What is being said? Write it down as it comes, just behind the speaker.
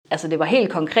Altså det var helt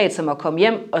konkret som at komme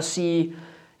hjem og sige,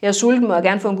 jeg er sulten, må jeg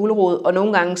gerne få en gulerod, og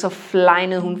nogle gange så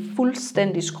flejnede hun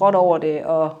fuldstændig skråt over det,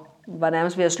 og var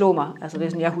nærmest ved at slå mig. Altså det er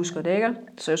sådan, jeg husker det, ikke?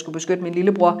 Så jeg skulle beskytte min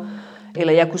lillebror.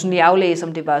 Eller jeg kunne sådan lige aflæse,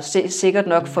 om det var sikkert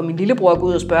nok for min lillebror at gå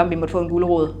ud og spørge, om vi måtte få en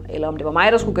gulerod, eller om det var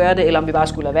mig, der skulle gøre det, eller om vi bare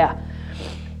skulle lade være.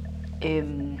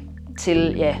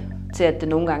 Til at det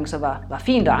nogle gange så var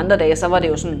fint, og andre dage, så var det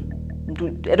jo sådan,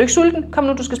 er du ikke sulten? Kom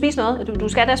nu, du skal spise noget. Du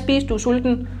skal da spise, du er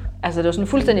sulten. Altså det var sådan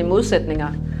fuldstændig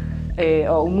modsætninger,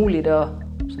 og umuligt at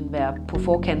sådan være på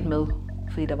forkant med,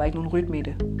 fordi der var ikke nogen rytme i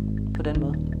det på den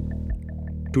måde.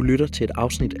 Du lytter til et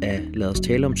afsnit af Lad os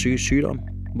tale om psykisk sygdom,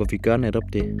 hvor vi gør netop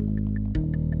det.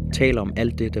 Taler om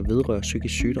alt det, der vedrører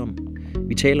psykisk sygdom.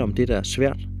 Vi taler om det, der er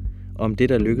svært, og om det,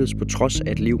 der lykkedes på trods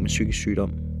af et liv med psykisk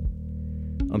sygdom.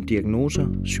 Om diagnoser,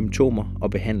 symptomer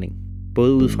og behandling,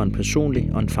 både ud fra en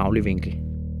personlig og en faglig vinkel.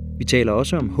 Vi taler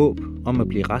også om håb, om at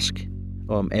blive rask,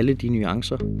 og om alle de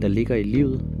nuancer, der ligger i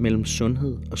livet mellem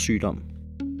sundhed og sygdom.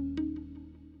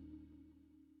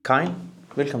 Karin,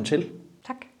 velkommen til.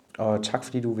 Tak. Og tak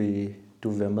fordi du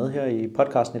vil være med her i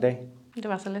podcasten i dag. Det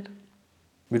var så lidt.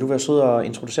 Vil du være sød og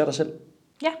introducere dig selv?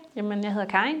 Ja, jamen jeg hedder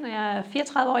Karin, og jeg er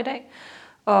 34 år i dag,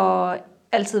 og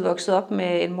altid vokset op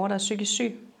med en mor, der er psykisk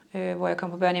syg, hvor jeg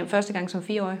kom på børnehjem første gang som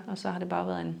 4-årig, og så har det bare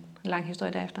været en lang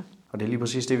historie derefter. Og det er lige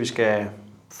præcis det, vi skal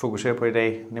fokusere på i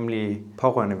dag, nemlig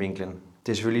pårørendevinklen.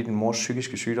 Det er selvfølgelig din mors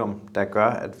psykiske sygdom, der gør,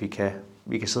 at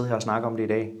vi kan sidde her og snakke om det i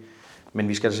dag. Men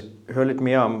vi skal altså høre lidt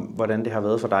mere om, hvordan det har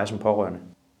været for dig som pårørende.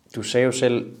 Du sagde jo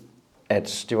selv,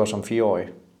 at det var som 4-årig,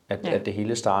 at det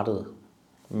hele startede.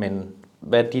 Men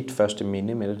hvad er dit første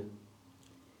minde med det?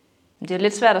 Det er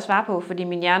lidt svært at svare på, fordi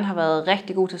min hjerne har været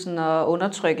rigtig god til sådan at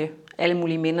undertrykke alle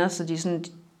mulige minder, så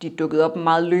de dukkede op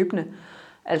meget løbende.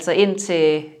 Altså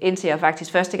indtil jeg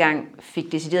faktisk første gang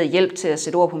fik decideret hjælp til at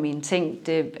sætte ord på mine ting.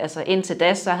 Indtil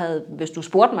da, hvis du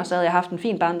spurgte mig, så havde jeg haft en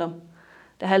fin barndom.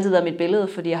 Det har altid været mit billede,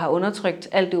 fordi jeg har undertrykt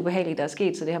alt det ubehagelige, der er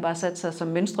sket, så det har bare sat sig som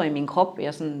mønstre i min krop,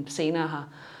 jeg sådan senere har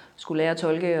skulle lære at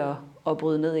tolke og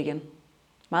bryde ned igen.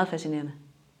 Meget fascinerende.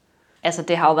 Altså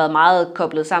det har jo været meget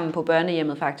koblet sammen på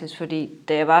børnehjemmet faktisk, fordi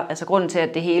da jeg var, grunden til,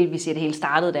 at det hele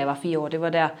startede, da jeg var 4 år, det var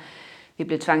der, vi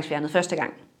blev tvangsfjernet første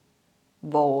gang,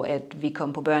 hvor at vi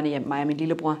kom på børnehjem, mig og min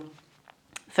lillebror,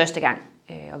 første gang.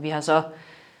 Og vi har så,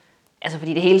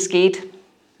 fordi det hele skete,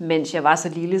 mens jeg var så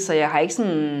lille, så jeg har ikke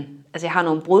sådan, jeg har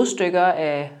nogle brudstykker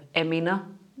af minder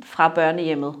fra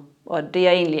børnehjemmet, og det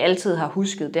jeg egentlig altid har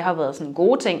husket, det har været sådan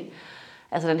gode ting.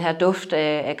 Altså den her duft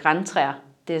af grantræer,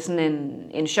 det er sådan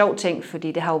en sjov ting,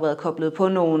 fordi det har jo været koblet på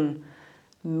nogle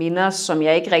minder, som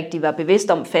jeg ikke rigtig var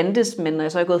bevidst om fandtes, men når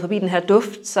jeg så er gået forbi den her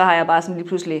duft, så har jeg bare sådan lige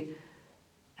pludselig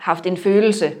haft en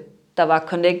følelse, der var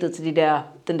connected til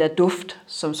den der duft,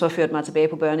 som så førte mig tilbage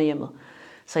på børnehjemmet.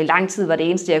 Så i lang tid var det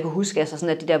eneste, jeg kunne huske,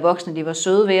 at de der voksne, de var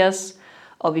søde ved os,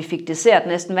 og vi fik dessert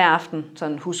næsten hver aften,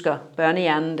 sådan husker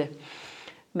børnehjernen det.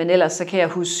 Men ellers så kan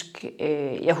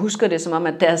jeg husker det som om,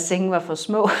 at deres senge var for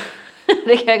små.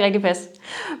 Det kan jeg ikke rigtig passe.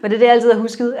 Men det er det, jeg altid har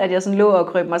husket, at jeg sådan lå og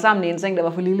krøb mig sammen i en seng, der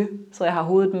var for lille, så jeg har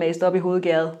hovedet mast op i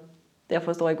hovedgæret. Jeg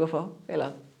forstår ikke hvorfor. Eller,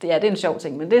 det er en sjov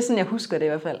ting, men det er sådan, jeg husker det i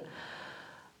hvert fald.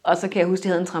 Og så kan jeg huske, at de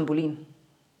havde en trampolin.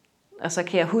 Og så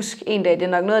kan jeg huske en dag, det er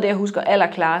nok noget af det, jeg husker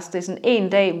allerklarest. Det er sådan en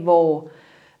dag, hvor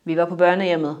vi var på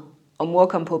børnehjemmet, og mor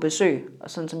kom på besøg. Og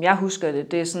sådan som jeg husker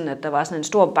det, det er sådan, at der var sådan en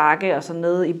stor bakke, og så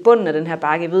nede i bunden af den her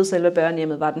bakke, ved selve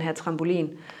børnehjemmet, var den her trampolin,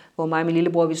 hvor mig og min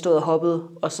lillebror, vi stod og hoppede.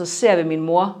 Og så ser vi min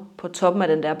mor på toppen af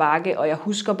den der bakke, og jeg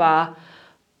husker bare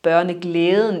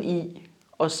børneglæden i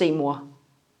at se mor.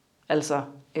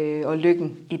 Og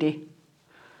lykken i det.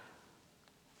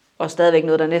 Og stadigvæk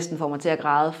noget, der næsten får mig til at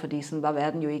græde, fordi sådan var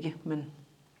verden jo ikke. Men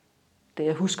det,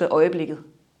 jeg husker øjeblikket,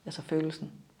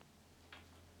 følelsen.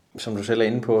 Som du selv er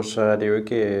inde på, så er det jo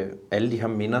ikke alle de her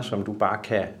minder, som du bare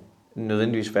kan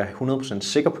nødvendigvis være 100%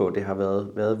 sikker på, det har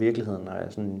været virkeligheden. Og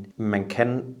man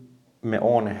kan med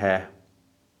årene have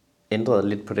ændret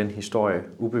lidt på den historie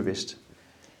ubevidst.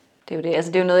 Det er jo det.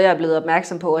 Det er jo noget, jeg er blevet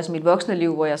opmærksom på, også i mit voksne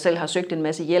liv, hvor jeg selv har søgt en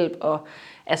masse hjælp, og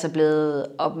blevet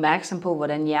opmærksom på,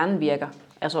 hvordan hjernen virker.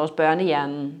 Også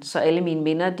børnehjernen. Så alle mine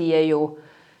minder, de er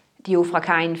jo fra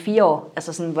Karin 4 år.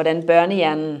 Hvordan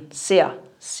børnehjernen ser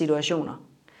situationer.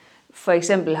 For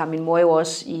eksempel har min mor jo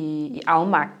også i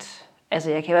afmagt. Jeg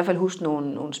kan i hvert fald huske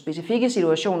nogle specifikke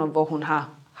situationer, hvor hun har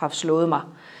haft slået mig.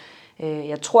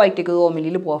 Jeg tror ikke, det er gået over min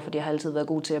lillebror, fordi jeg har altid været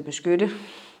god til at beskytte.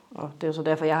 Og det er jo så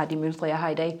derfor, jeg har de mønstre, jeg har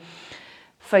i dag.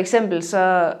 For eksempel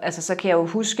så kan jeg jo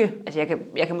huske,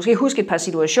 jeg kan måske huske et par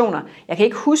situationer. Jeg kan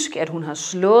ikke huske, at hun har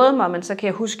slået mig, men så kan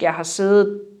jeg huske, at jeg har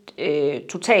siddet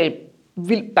totalt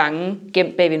vildt bange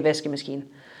gemt bag ved en vaskemaskine.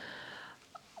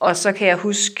 Og så kan jeg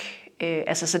huske,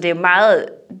 Så det er meget,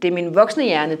 det min voksne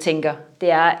hjerne tænker,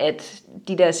 det er, at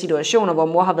de der situationer, hvor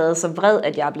mor har været så vred,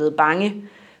 at jeg er blevet bange,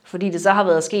 fordi det så har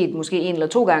været sket måske 1 eller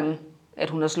 2 gange, at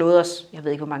hun har slået os. Jeg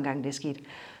ved ikke, hvor mange gange det er sket.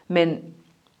 Men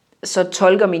så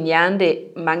tolker min hjerne det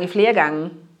mange flere gange,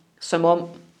 som om,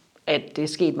 at det er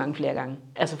sket mange flere gange.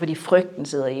 Altså fordi frygten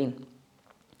sidder i en.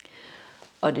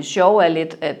 Og det sjove er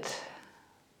lidt, at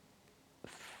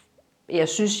jeg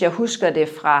synes, jeg husker det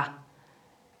fra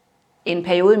en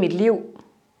periode i mit liv,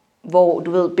 hvor,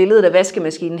 du ved, billedet af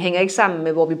vaskemaskinen hænger ikke sammen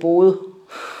med, hvor vi boede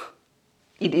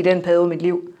i den periode i mit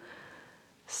liv.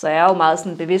 Så jeg er jo meget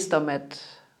sådan bevidst om,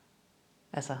 at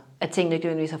tingene ikke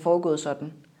nødvendigvis har foregået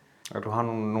sådan. Og du har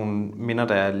nogle minder,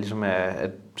 der ligesom er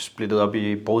splittet op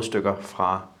i brudstykker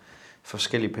fra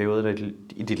forskellige perioder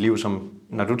i dit liv, som,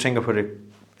 når du tænker på det,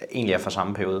 egentlig er fra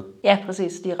samme periode. Ja,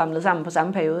 præcis. De er ramlet sammen på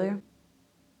samme periode, ja.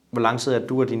 Hvor lang tid er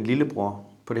du og din lillebror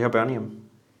på det her børnehjem?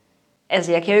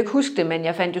 Altså, jeg kan jo ikke huske det, men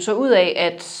jeg fandt jo så ud af,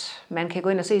 at man kan gå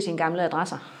ind og se sine gamle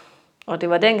adresser. Og det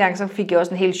var dengang, så fik jeg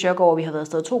også en helt chok over, at vi havde været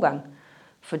afsted 2 gange.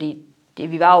 Fordi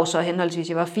vi var jo så henholdsvis,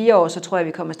 jeg var 4 år, så tror jeg,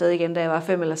 vi kom afsted igen, da jeg var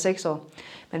 5 eller 6 år.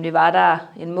 Men vi var der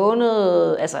en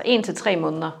måned, altså 1 til 3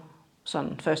 måneder,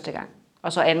 sådan første gang.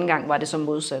 Og så anden gang var det så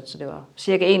modsat, så det var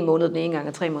cirka 1 måned den ene gang,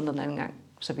 og 3 måneder den anden gang,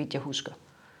 så vidt jeg husker.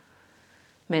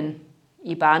 Men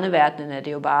i barneverdenen er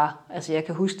det jo bare, altså jeg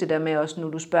kan huske det der med også,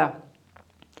 nu du spørger.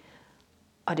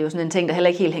 Og det er jo sådan en ting, der heller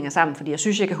ikke helt hænger sammen, fordi jeg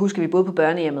synes, jeg kan huske, at vi boede på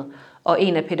børnehjemmet, og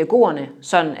en af pædagogerne,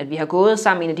 sådan at vi har gået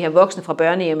sammen, en af de her voksne fra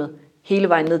børnehjemmet, hele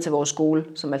vejen ned til vores skole,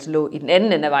 som altså lå i den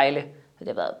anden ende af Vejle. Det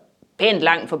har været pænt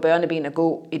langt for børneben at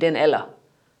gå i den alder.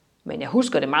 Men jeg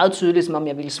husker det meget tydeligt, som om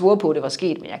jeg ville svare på, at det var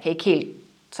sket, men jeg kan ikke helt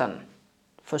sådan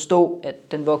forstå,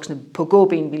 at den voksne på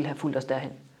gåben ville have fulgt os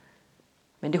derhen.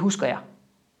 Men det husker jeg.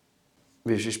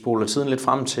 Hvis vi spoler tiden lidt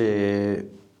frem til,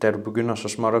 da du begynder så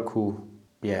småt at kunne,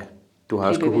 ja, du har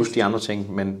også kunne huske de andre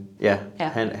ting, men ja.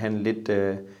 Han lidt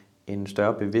en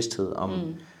større bevidsthed om,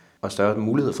 og større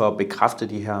mulighed for at bekræfte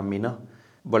de her minder.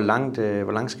 Hvor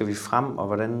langt skal vi frem, og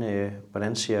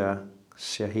hvordan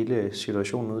ser hele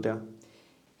situationen ud der?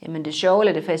 Jamen det sjove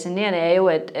eller det fascinerende er jo,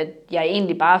 at jeg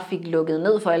egentlig bare fik lukket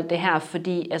ned for alt det her,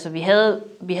 fordi altså, vi havde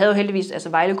jo heldigvis, altså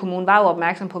Vejle Kommune var jo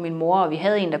opmærksom på min mor, og vi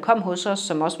havde en, der kom hos os,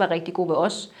 som også var rigtig god ved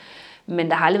os, men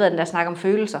der har aldrig været den der snak om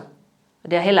følelser.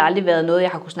 Og det har heller aldrig været noget, jeg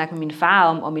har kunnet snakke med min far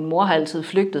om, og min mor har altid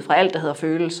flygtet fra alt, der hedder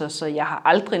følelser, så jeg har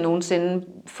aldrig nogensinde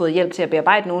fået hjælp til at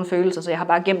bearbejde nogle følelser, så jeg har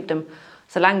bare gemt dem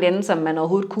så langt inde, som man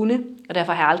overhovedet kunne, og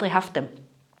derfor har jeg aldrig haft dem.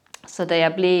 Så da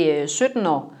jeg blev 17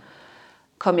 år,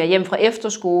 kom jeg hjem fra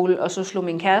efterskole, og så slog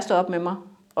min kæreste op med mig,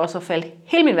 og så faldt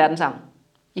hele min verden sammen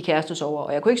i kærestesorger,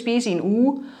 og jeg kunne ikke spise i en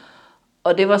uge,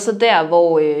 og det var så der,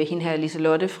 hvor hende her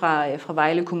Liselotte fra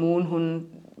Vejle Kommune, hun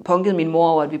punkede min mor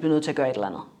over, at vi blev nødt til at gøre et eller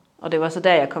andet. Og det var så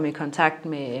der, jeg kom i kontakt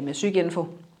med Psykinfo,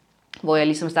 hvor jeg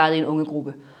ligesom startede i en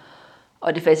ungegruppe.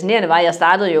 Og det fascinerende var, at jeg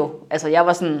startede jo, altså jeg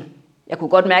var sådan, jeg kunne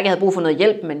godt mærke, at jeg havde brug for noget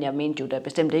hjælp, men jeg mente jo da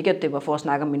bestemt ikke, at det var for at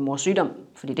snakke om min mors sygdom,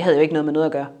 fordi det havde jo ikke noget med noget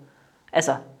at gøre.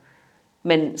 Altså,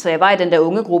 men så jeg var i den der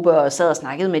ungegruppe og sad og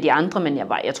snakkede med de andre, men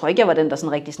jeg tror ikke, jeg var den, der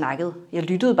sådan rigtig snakkede. Jeg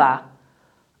lyttede bare.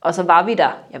 Og så var vi der,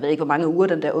 jeg ved ikke, hvor mange uger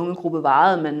den der ungegruppe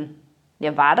varede, men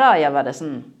jeg var der, og jeg var da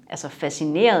sådan, altså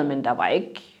fascineret, men der var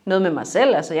ikke noget med mig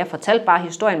selv. Altså jeg fortalte bare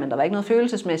historien, men der var ikke noget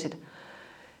følelsesmæssigt.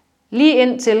 Lige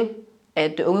indtil,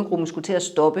 at ungegruppen skulle til at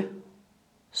stoppe,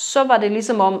 så var det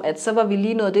ligesom om, at så var vi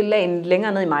lige nået det lag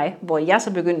længere ned i mig, hvor jeg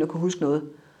så begyndte at kunne huske noget,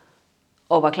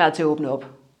 og var klar til at åbne op.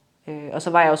 Og så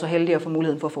var jeg jo så heldig at få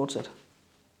muligheden for at fortsætte.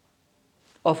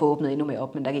 Og få åbnet endnu mere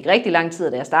op. Men der gik rigtig lang tid,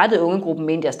 og da jeg startede ungegruppen,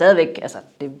 mente jeg stadigvæk, altså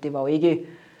det var jo ikke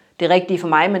det rigtige for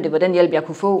mig, men det var den hjælp, jeg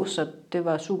kunne få, så det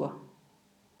var super.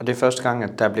 Og det er første gang,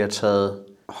 at der bliver taget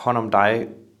hånd om dig,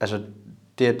 altså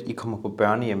det, at I kommer på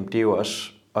børnehjem, det er jo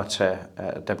også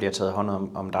at der bliver taget hånd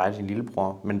om dig og din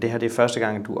lillebror. Men det her, det er første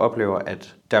gang, at du oplever,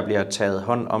 at der bliver taget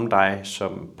hånd om dig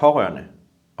som pårørende,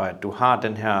 og at du har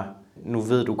den her, nu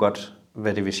ved du godt,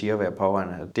 hvad det vil sige at være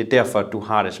pårørende. Det er derfor, at du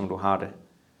har det, som du har det.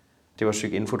 Det var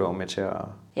Psykinfo, der var med til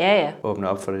at åbne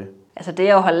op for det. Altså det,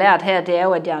 jeg jo har lært her, det er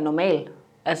jo, at jeg er normal.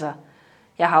 Altså,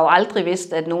 jeg har jo aldrig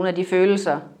vidst, at nogle af de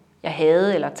følelser, jeg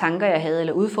havde, eller tanker, jeg havde,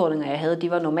 eller udfordringer, jeg havde,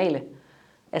 de var normale.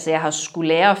 Altså, jeg har skulle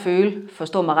lære at føle,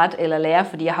 forstå mig ret, eller lære,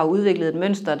 fordi jeg har udviklet et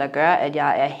mønster, der gør, at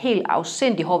jeg er helt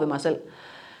afsindig hård ved mig selv.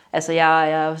 Altså,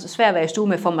 jeg er svær at være i stue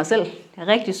med for mig selv. Jeg er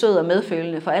rigtig sød og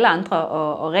medfølende for alle andre,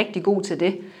 og rigtig god til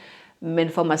det. Men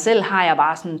for mig selv har jeg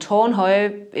bare sådan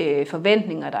tårnhøje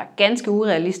forventninger, der er ganske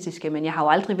urealistiske, men jeg har jo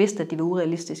aldrig vidst, at de var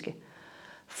urealistiske.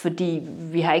 Fordi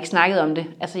vi har ikke snakket om det.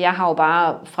 Altså jeg har jo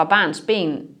bare fra barns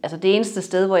ben, altså det eneste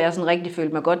sted, hvor jeg sådan rigtig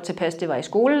følte mig godt tilpas, det var i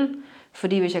skolen.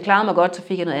 Fordi hvis jeg klarede mig godt, så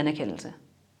fik jeg noget anerkendelse.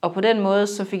 Og på den måde,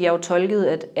 så fik jeg jo tolket,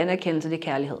 at anerkendelse, det er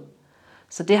kærlighed.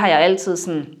 Så det har jeg altid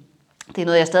sådan, det er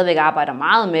noget, jeg stadigvæk arbejder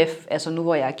meget med, altså nu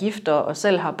hvor jeg er gift og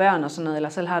selv har børn og sådan noget, eller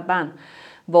selv har et barn,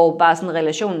 hvor bare sådan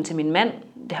relationen til min mand,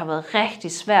 det har været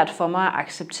rigtig svært for mig at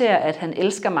acceptere, at han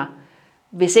elsker mig,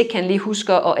 hvis ikke han lige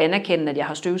husker at anerkende, at jeg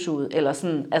har støvsuget, eller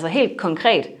sådan, altså helt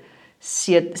konkret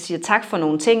siger tak for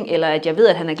nogle ting, eller at jeg ved,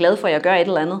 at han er glad for, at jeg gør et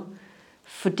eller andet,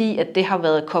 fordi at det har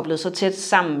været koblet så tæt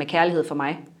sammen med kærlighed for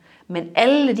mig. Men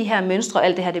alle de her mønstre og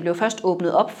alt det her, det blev først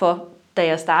åbnet op for, da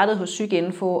jeg startede hos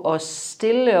Psykinfo, og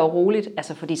stille og roligt,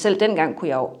 altså fordi selv dengang kunne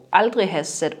jeg jo aldrig have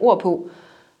sat ord på,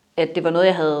 at det var noget,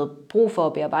 jeg havde brug for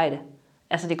at bearbejde.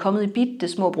 Altså det er kommet i bitte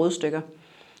små brudstykker.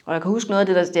 Og jeg kan huske noget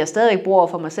af det, jeg stadigvæk bruger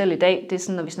for mig selv i dag, det er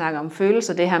sådan, når vi snakker om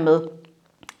følelser, det her med,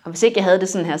 og hvis ikke jeg havde det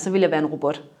sådan her, så ville jeg være en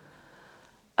robot.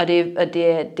 Og det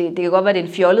kan godt være, det er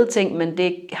en fjollet ting, men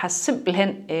det har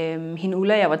simpelthen, hende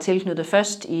Ulla, jeg var tilknyttet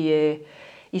først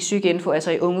i Psykinfo,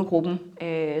 altså i ungegruppen,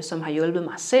 som har hjulpet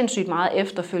mig sindssygt meget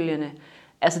efterfølgende.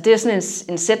 Altså det er sådan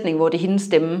en sætning, hvor det er hendes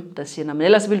stemme, der siger, men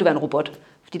ellers ville du være en robot.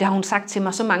 Fordi det har hun sagt til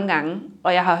mig så mange gange,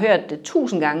 og jeg har hørt det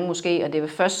 1000 gange måske, og det er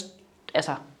først,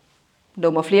 altså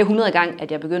nummer flere 100 gange,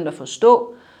 at jeg begyndte at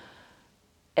forstå,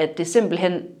 at det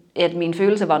simpelthen, at mine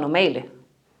følelser var normale.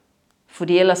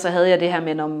 Fordi ellers så havde jeg det her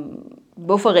med,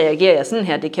 hvorfor reagerer jeg sådan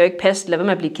her? Det kan jo ikke passe, lad være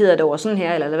med at blive ked af det over sådan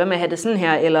her, eller lad være med at have det sådan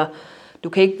her, eller du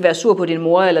kan ikke være sur på din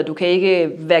mor, eller du kan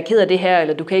ikke være ked af det her,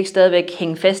 eller du kan ikke stadigvæk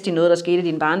hænge fast i noget, der skete i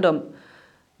din barndom.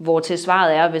 Hvor til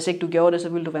svaret er, hvis ikke du gjorde det, så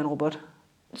ville du være en robot.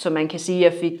 Så man kan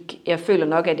sige, jeg føler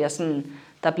nok, at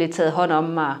der blev taget hånd om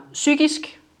mig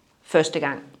psykisk første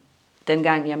gang,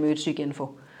 dengang jeg mødte Psykinfo.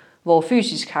 Hvor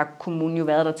fysisk har kommunen jo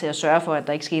været der til at sørge for, at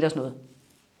der ikke skete os noget.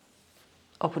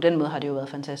 Og på den måde har det jo været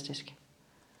fantastisk.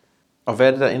 Og hvad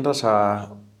er det, der ændrer sig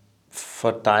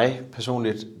for dig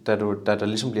personligt, da der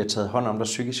ligesom bliver taget hånd om dig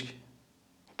psykisk?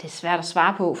 Det er svært at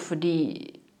svare på, fordi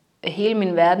hele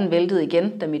min verden væltede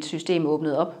igen, da mit system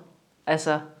åbnede op.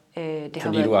 Altså,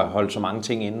 fordi du har holdt så mange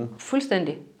ting inde?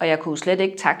 Fuldstændig. Og jeg kunne slet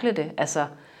ikke takle det. Altså,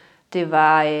 det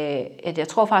var, jeg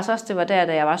tror faktisk også, det var der,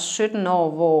 da jeg var 17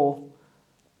 år,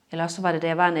 eller også var det, da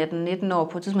jeg var 18-19 år,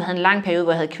 på et tidspunkt havde en lang periode,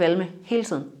 hvor jeg havde kvalme hele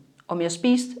tiden. Om jeg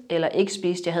spiste eller ikke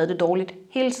spiste, jeg havde det dårligt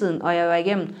hele tiden, og jeg var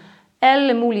igennem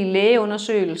alle mulige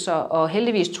lægeundersøgelser, og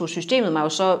heldigvis tog systemet mig jo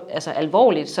så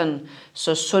alvorligt,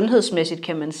 så sundhedsmæssigt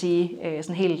kan man sige,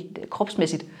 sådan helt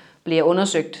kropsmæssigt, blev jeg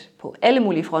undersøgt på alle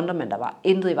mulige fronter, men der var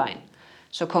intet i vejen.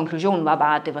 Så konklusionen var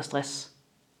bare, at det var stress.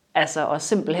 Altså, og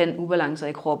simpelthen ubalancer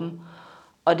i kroppen.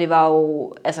 Og det var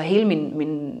jo, altså hele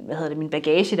min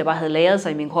bagage, der bare havde lagret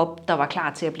sig i min krop, der var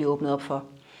klar til at blive åbnet op for.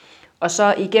 Og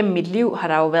så igennem mit liv har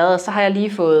der jo været, så har jeg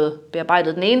lige fået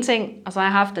bearbejdet den ene ting, og så har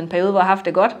jeg haft en periode, hvor jeg har haft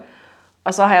det godt,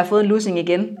 og så har jeg fået en lussing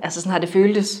igen. Altså sådan har det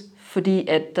føltes, fordi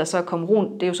at der så kom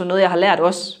roen, det er jo så noget, jeg har lært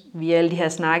også via alle de her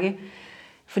snakke,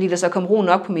 fordi der så kom roen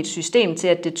op på mit system til,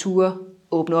 at det turde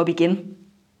åbne op igen.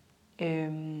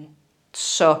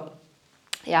 Så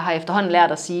jeg har efterhånden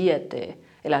lært at sige,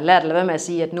 lært at lade være med at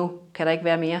sige, at nu kan der ikke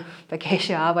være mere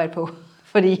bagage at arbejde på,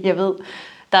 fordi jeg ved,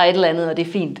 der er et eller andet, og det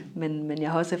er fint, men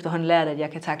jeg har også efterhånden lært, at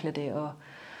jeg kan takle det,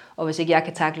 og hvis ikke jeg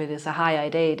kan takle det, så har jeg i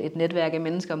dag et netværk af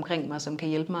mennesker omkring mig, som kan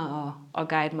hjælpe mig og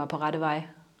guide mig på rette vej,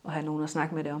 og have nogen at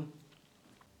snakke med det om.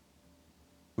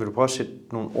 Vil du prøve at sætte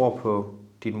nogle ord på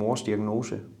din mors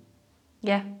diagnose?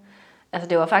 Ja, altså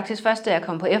det var faktisk først, da jeg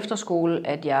kom på efterskole,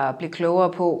 at jeg blev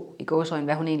klogere på i gåseøjne,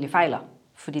 hvad hun egentlig fejler.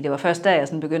 Fordi det var først der, jeg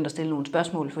sådan begyndte at stille nogle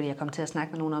spørgsmål, fordi jeg kom til at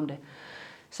snakke med nogen om det.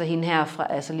 Så hende her,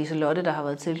 altså Liselotte, der har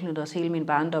været tilknyttet os hele min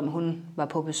barndom, hun var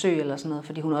på besøg eller sådan noget,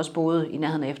 fordi hun også boede i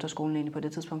nærheden af efterskolen egentlig på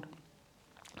det tidspunkt.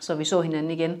 Så vi så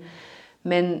hinanden igen.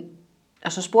 Men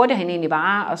og så spurgte jeg hende egentlig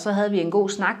bare, og så havde vi en god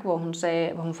snak, hvor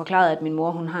hun forklarede, at min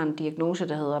mor hun har en diagnose,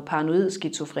 der hedder paranoid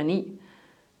skizofreni.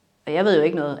 Og jeg ved jo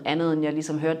ikke noget andet, end jeg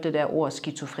ligesom hørte det der ord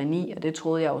skizofreni, og det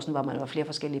troede jeg jo sådan, var man var flere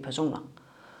forskellige personer.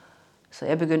 Så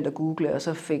jeg begyndte at google, og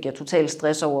så fik jeg total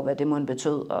stress over, hvad det måtte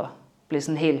betød, og blev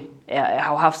sådan helt. Jeg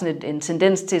har jo haft sådan en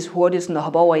tendens til hurtigt sådan at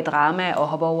hoppe over i drama, og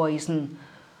hoppe over i sådan,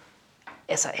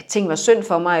 altså at ting var synd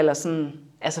for mig, eller sådan,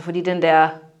 altså fordi den der,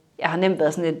 jeg har nemt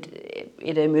været sådan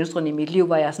et af mønstrene i mit liv,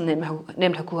 hvor jeg sådan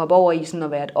nemt har kunne hoppe over i sådan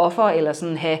at være et offer, eller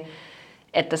sådan have,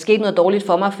 at der skete noget dårligt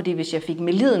for mig, fordi hvis jeg fik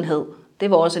medlidenhed,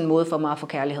 det var også en måde for mig at få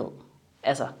kærlighed.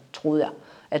 Altså, troede jeg,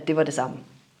 at det var det samme.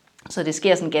 Så det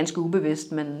sker sådan ganske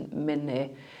ubevidst,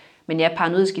 men ja,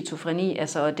 paranoid skizofreni,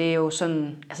 altså det er jo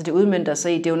sådan, altså det udmønter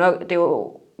sig i, det er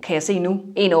jo, kan jeg se nu,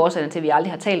 en af årsagerne til, at vi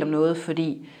aldrig har talt om noget,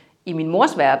 fordi i min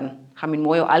mors verden har min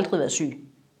mor jo aldrig været syg.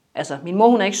 Altså, min mor,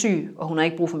 hun er ikke syg, og hun har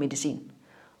ikke brug for medicin.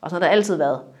 Og sådan har der altid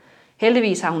været.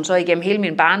 Heldigvis har hun så igennem hele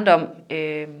min barndom,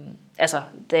 altså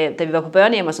da vi var på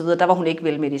børnehjem og så videre, der var hun ikke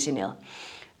velmedicineret.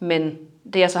 Men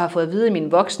det jeg så har fået at vide i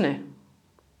mine voksne,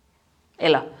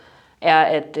 er,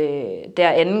 at der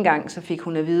anden gang, så fik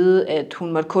hun at vide, at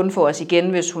hun måtte kun få os igen,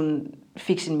 hvis hun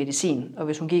fik sin medicin, og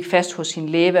hvis hun gik fast hos sin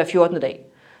læge hver 14. dag,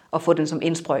 og få den som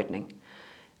indsprøjtning.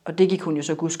 Og det gik hun jo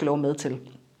så gudskelov med til.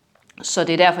 Så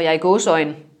det er derfor, jeg i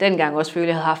gåseøjne dengang også følte, at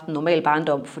jeg havde haft en normal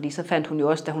barndom, fordi så fandt hun jo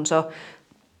også, da hun så...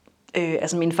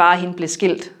 min far og hende blev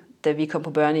skilt, da vi kom på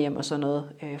børnehjem og sådan noget,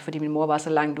 fordi min mor var så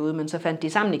langt ude, men så fandt de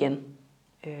sammen igen,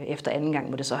 efter anden gang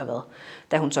må det så have været,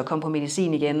 da hun så kom på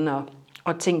medicin igen,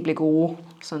 og ting blev gode,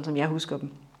 sådan som jeg husker dem.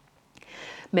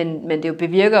 Men det jo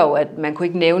bevirker jo, at man kunne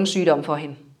ikke nævne sygdom for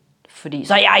hende, fordi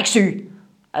så er jeg ikke syg.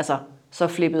 Altså, så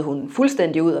flippede hun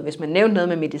fuldstændig ud, og hvis man nævnte noget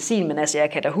med medicin, men altså, jeg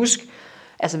kan da huske,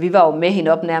 altså, vi var jo med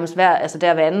hende op nærmest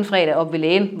hver anden fredag op ved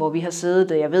lægen, hvor vi har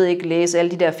siddet, jeg ved ikke, læse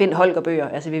alle de der Finn Holger-bøger.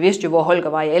 Altså, vi vidste jo, hvor Holger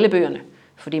var i alle bøgerne.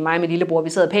 Fordi mig og min lillebror, vi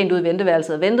sad pænt ude i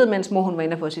venteværelset og ventede, mens mor hun var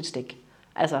inde på sit stik.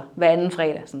 Altså, hver anden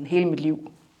fredag, sådan hele mit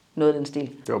liv, noget af den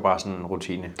stil. Det var bare sådan en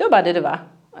rutine. Det var bare det var.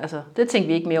 Altså, det tænkte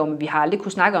vi ikke mere om, men vi har aldrig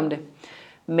kunne snakke om det.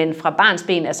 Men fra barns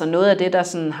ben, altså noget af det, der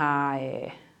sådan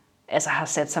har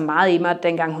sat sig meget i mig,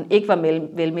 dengang hun ikke var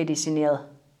velmedicineret.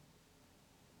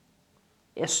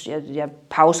 Jeg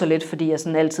pauser lidt, fordi jeg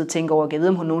sådan altid tænker over, at jeg ved,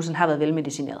 om hun nogensinde har været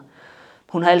velmedicineret.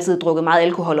 Hun har altid drukket meget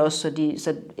alkohol også,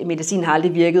 så medicin har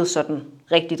aldrig virket sådan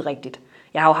rigtigt.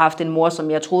 Jeg har jo haft en mor,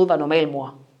 som jeg troede var normal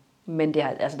mor, men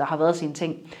der har været sine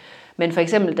ting. Men for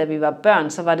eksempel, da vi var børn,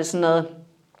 så var det sådan noget,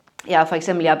 jeg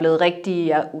er blevet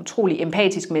jeg er utrolig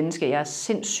empatisk menneske. Jeg er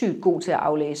sindssygt god til at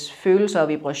aflæse følelser og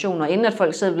vibrationer, inden at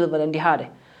folk selv ved, hvordan de har det.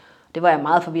 Det var jeg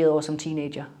meget forvirret over som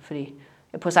teenager, fordi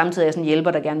på samme tid er jeg sådan en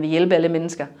hjælper, der gerne vil hjælpe alle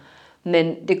mennesker.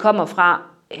 Men det kommer fra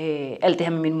alt det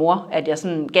her med min mor, at jeg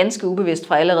sådan ganske ubevidst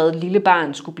fra allerede lille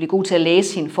barn skulle blive god til at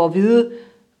læse hende, for at vide,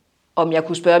 om jeg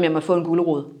kunne spørge, om jeg måtte få en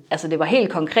gulerod. Altså det var helt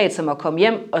konkret som at komme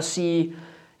hjem og sige,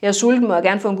 jeg er sulten, må jeg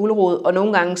gerne få en gulerod, og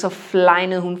nogle gange så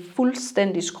flejnede hun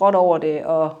fuldstændig skråt over det,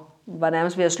 og var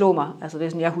nærmest ved at slå mig. Altså det er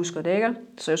sådan, jeg husker det, ikke?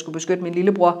 Så jeg skulle beskytte min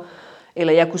lillebror.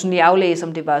 Eller jeg kunne sådan lige aflæse,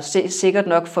 om det var sikkert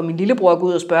nok for min lillebror at gå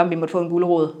ud og spørge, om vi måtte få en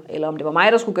gulerod, eller om det var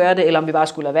mig, der skulle gøre det, eller om vi bare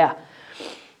skulle lade være.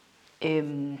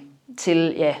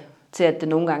 Til at det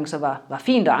nogle gange så var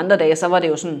fint, og andre dage, så var det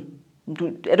jo sådan,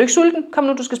 er du ikke sulten? Kom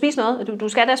nu, du skal spise noget. Du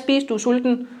skal da spise, du er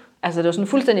sulten. Altså det var sådan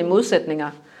fuldstændig modsætninger,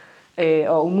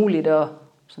 og umuligt at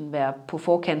sådan være på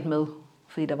forkant med,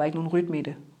 fordi der var ikke nogen rytme i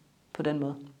det på den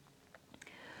måde.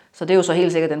 Så det er jo så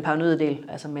helt sikkert den paranoide del,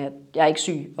 altså med, at jeg er ikke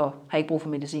syg og har ikke brug for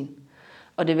medicin.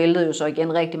 Og det væltede jo så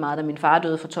igen rigtig meget, da min far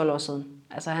døde for 12 år siden.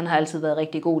 Altså han har altid været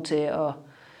rigtig god til at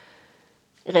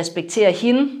respektere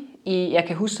hende. Jeg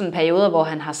kan huske sådan perioder, hvor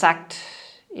han har sagt,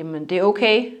 jamen det er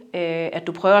okay, at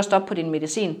du prøver at stoppe på din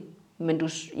medicin, men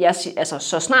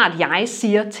så snart jeg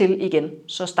siger til igen,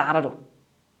 så starter du.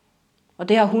 Og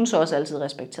det har hun så også altid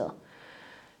respekteret.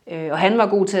 Og han var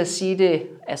god til at sige det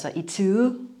i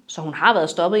tide, så hun har været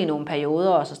stoppet i nogle perioder,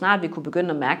 og så snart vi kunne begynde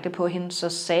at mærke det på hende, så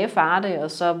sagde far det,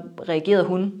 og så reagerede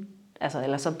hun,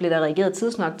 eller så blev der reageret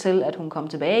tidsnok til, at hun kom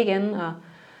tilbage igen, og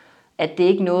at det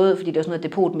ikke noget, fordi det er sådan noget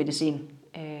depotmedicin,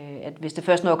 at hvis det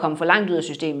først når at komme for langt ud af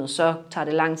systemet, så tager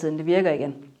det lang tid, inden det virker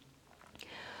igen.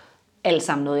 Alt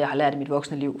sammen noget, jeg har lært i mit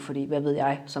voksne liv, fordi hvad ved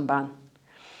jeg som barn.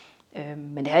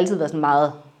 Men det har altid været sådan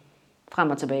meget frem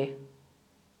og tilbage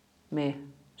med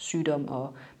sygdom.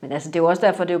 Men altså, det er jo også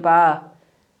derfor, det er jo bare...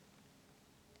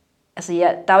 Altså,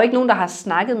 der er jo ikke nogen, der har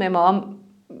snakket med mig om,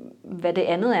 hvad det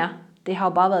andet er. Det har jo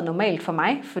bare været normalt for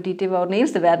mig, fordi det var jo den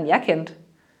eneste verden, jeg kendte.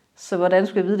 Så hvordan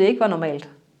skulle jeg vide, at det ikke var normalt?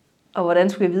 Og hvordan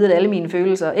skulle jeg vide, at alle mine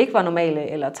følelser ikke var normale,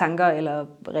 eller tanker, eller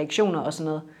reaktioner og sådan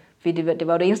noget? Fordi det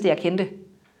var jo det eneste, jeg kendte.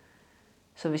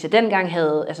 Så hvis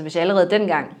jeg allerede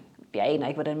dengang, jeg aner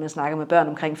ikke, hvordan man snakker med børn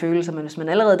omkring følelser, men hvis man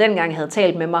allerede dengang havde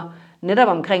talt med mig netop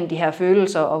omkring de her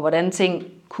følelser, og hvordan ting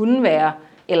kunne være,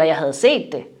 eller jeg havde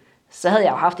set det, så havde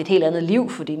jeg jo haft et helt andet liv,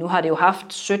 fordi nu har det jo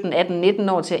haft 17, 18, 19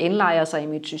 år til at indlejre sig i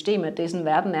mit system, at det er sådan,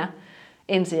 verden er.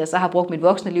 Indtil jeg så har brugt mit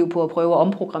voksne liv på at prøve at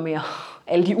omprogrammere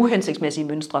alle de uhensigtsmæssige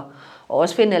mønstre, og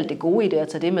også finde alt det gode i det og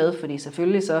tage det med, fordi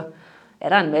selvfølgelig så er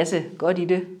der en masse godt i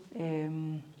det.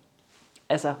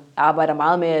 Jeg arbejder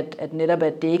meget med, at netop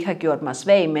at det ikke har gjort mig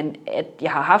svag, men at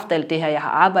jeg har haft alt det her, jeg har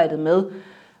arbejdet med,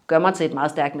 gør mig til et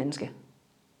meget stærkt menneske.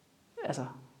 Altså,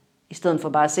 i stedet for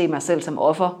bare at se mig selv som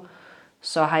offer,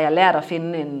 så har jeg lært at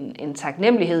finde en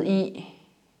taknemmelighed i,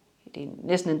 det er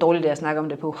næsten en dårlig dag at snakke om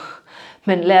det på,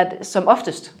 men lært som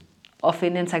oftest at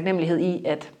finde en taknemmelighed i,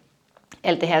 at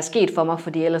alt det her er sket for mig,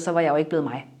 fordi ellers så var jeg jo ikke blevet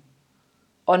mig.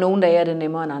 Og nogle dage er det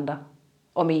nemmere end andre,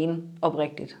 at mene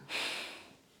oprigtigt.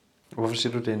 Hvorfor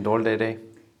siger du, det er en dårlig dag i dag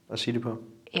at sige det på?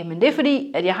 Jamen det er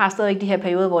fordi, at jeg har stadigvæk de her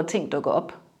perioder, hvor ting dukker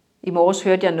op. I morges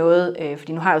hørte jeg noget,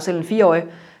 fordi nu har jeg jo selv en 4-årig,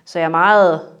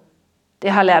 Så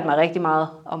det har lært mig rigtig meget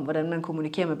om, hvordan man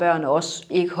kommunikerer med børn, og også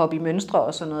ikke hoppe i mønstre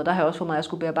og sådan noget. Der har jeg også for mig, at jeg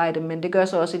skulle bearbejde, men det gør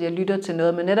så også, at jeg lytter til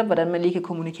noget med netop, hvordan man lige kan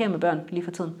kommunikere med børn lige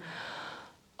for tiden,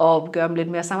 og gøre dem lidt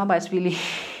mere samarbejdsvillige.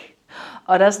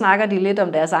 Og der snakker de lidt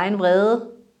om deres egen vrede,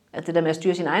 altså det der med at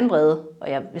styre sin egen vrede,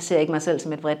 og jeg ser ikke mig selv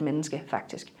som et vredt menneske,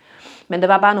 faktisk. Men der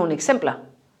var bare nogle eksempler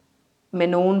med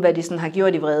nogen, hvad de sådan har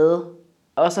gjort i vrede,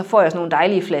 og så får jeg sådan nogle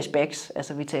dejlige flashbacks,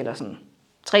 altså vi taler sådan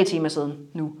 3 timer siden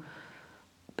nu.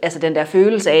 Altså den der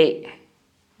følelse af,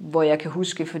 hvor jeg kan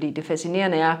huske, fordi det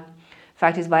fascinerende er,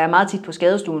 faktisk var jeg meget tit på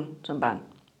skadestuen som barn.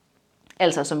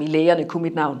 Altså som i lægerne kunne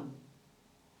mit navn.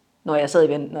 Når jeg sad i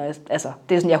vent, altså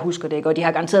det er sådan, jeg husker det ikke, og de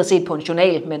har garanteret set på en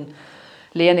journal, men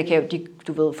lægerne kan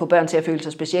jo, få børn til at føle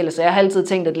sig specielle, så jeg har altid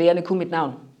tænkt, at lægerne kunne mit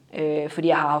navn, fordi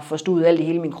jeg har forstået alt i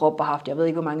hele min krop og haft, jeg ved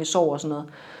ikke, hvor mange sår og sådan noget.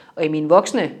 Og i min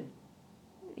voksne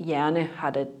hjerne har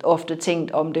det ofte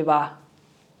tænkt, om det var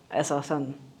altså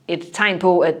sådan et tegn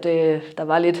på, at der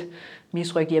var lidt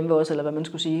misrygt hjemme ved os, eller hvad man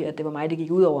skulle sige, at det var mig, det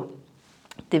gik ud over.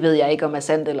 Det ved jeg ikke, om er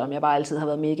sandt, eller om jeg bare altid har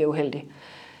været mega uheldig.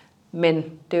 Men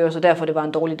det er jo så derfor, det var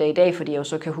en dårlig dag i dag, fordi jeg jo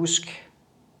så kan huske,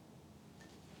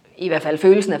 i hvert fald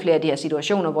følelsen af flere af de her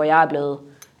situationer, hvor jeg er blevet,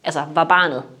 altså var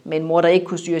barnet med en mor, der ikke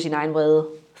kunne styre sin egen vrede,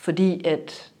 fordi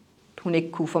at hun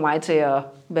ikke kunne få mig til at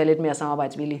være lidt mere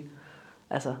samarbejdsvillig.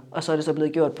 Altså, og så er det så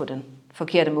blevet gjort på den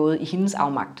forkerte måde i hendes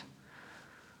afmagt.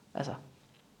 Altså.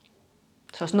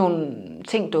 Så sådan nogle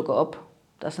ting dukker op,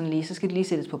 der sådan lige, så skal det lige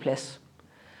sættes på plads.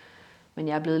 Men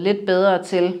jeg er blevet lidt bedre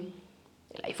til,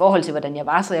 eller i forhold til, hvordan jeg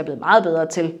var, så er jeg blevet meget bedre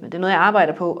til, men det er noget, jeg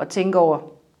arbejder på, at tænke over.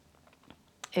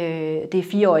 Det er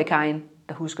 4-årige Karin,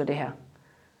 der husker det her.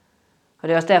 Og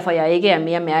det er også derfor, jeg ikke er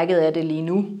mere mærket af det lige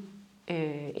nu,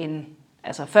 end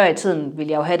altså før i tiden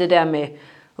ville jeg jo have det der med,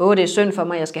 det er synd for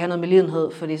mig, jeg skal have noget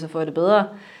medlidenhed, fordi så får jeg det bedre.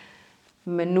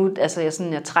 Men nu, altså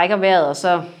jeg trækker vejret, og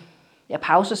så jeg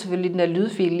pauser selvfølgelig den der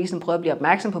lydfil, ligesom prøver at blive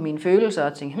opmærksom på mine følelser,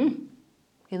 og tænker,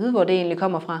 jeg ved, hvor det egentlig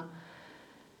kommer fra.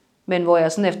 Men hvor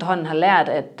jeg sådan efterhånden har lært,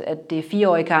 at det er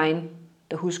 4-årige Karin,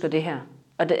 der husker det her.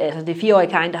 Og det er 4-årige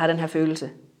Karin, der har den her følelse.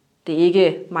 Det er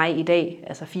ikke mig i dag,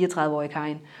 altså 34-årige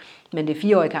Karin, men det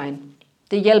er 4-årige Karin.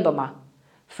 Det hjælper mig,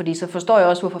 fordi så forstår jeg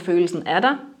også, hvorfor følelsen er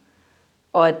der,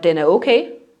 og at den er okay,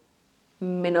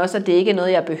 men også, at det ikke er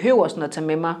noget, jeg behøver sådan at tage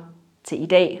med mig til i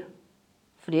dag.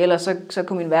 Fordi ellers så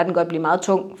kunne min verden godt blive meget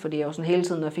tung, fordi jeg jo sådan hele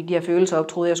tiden, når jeg fik de her følelser op,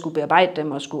 troede jeg skulle bearbejde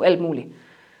dem og skulle alt muligt.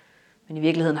 Men i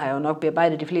virkeligheden har jeg jo nok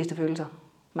bearbejdet de fleste følelser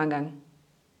mange gange.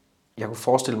 Jeg kunne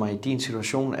forestille mig i din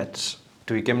situation, at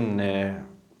du igennem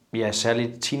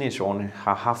særligt teenageårene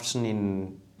har haft sådan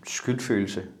en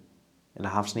skyldfølelse, eller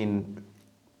haft sådan en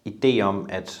idé om,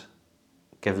 at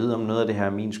kan vide om noget af det her er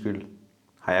min skyld.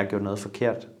 Har jeg gjort noget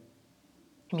forkert?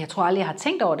 Men jeg tror aldrig, jeg har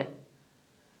tænkt over det.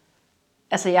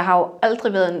 Altså, jeg har jo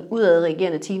aldrig været en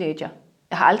udadreagerende teenager.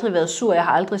 Jeg har aldrig været sur, jeg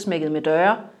har aldrig smækket med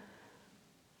døre.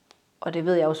 Og det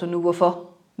ved jeg jo så nu, hvorfor.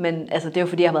 Men altså, det er jo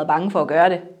fordi, jeg har været bange for at gøre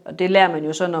det. Og det lærer man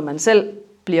jo så, når man selv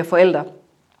bliver forældre.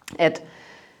 At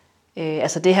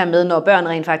altså det her med, når børn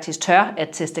rent faktisk tør at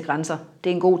teste grænser, det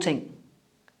er en god ting.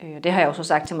 Det har jeg jo så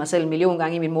sagt til mig selv 1 million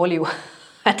gange i mit morliv.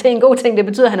 At det er en god ting, det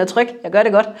betyder, at han er tryg. Jeg gør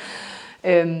det godt.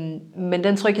 Men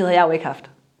den tryghed har jeg jo ikke haft.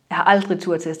 Jeg har aldrig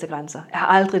tur at teste grænser. Jeg har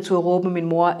aldrig tur at råbe min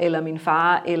mor, eller min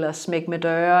far, eller smække med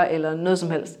døre, eller noget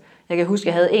som helst. Jeg kan huske, at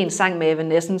jeg havde en sang med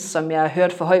Evanescence, som jeg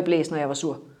hørte for høj blæs, når jeg var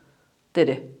sur. Det er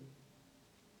det.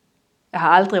 Jeg har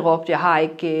aldrig råbt, jeg har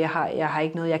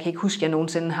ikke noget, jeg kan ikke huske, at jeg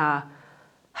nogensinde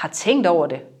har tænkt over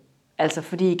det. Altså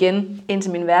fordi igen,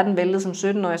 indtil min verden væltede som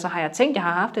 17-årig, så har jeg tænkt, at jeg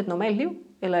har haft et normalt liv,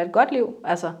 eller et godt liv.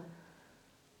 Altså,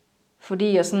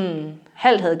 fordi jeg sådan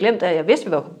halvt havde glemt, at jeg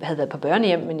vidste, at vi havde været på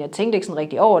børnehjem, men jeg tænkte ikke sådan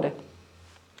rigtig over det.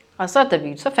 Og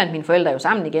så fandt mine forældre jo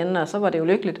sammen igen, og så var det jo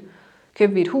lykkeligt.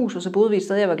 Købte vi et hus, og så boede vi et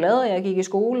sted, jeg var glad, og jeg gik i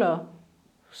skole, og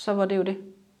så var det jo det.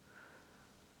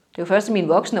 Det var først i mine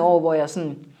voksne år, hvor jeg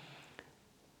sådan...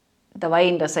 Der var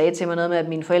en, der sagde til mig noget med, at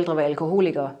mine forældre var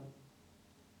alkoholikere.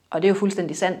 Og det er jo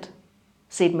fuldstændig sandt,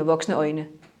 set med voksne øjne.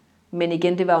 Men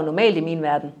igen, det var jo normalt i min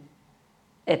verden,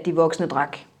 at de voksne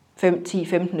drak 5, 10,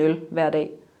 15 øl hver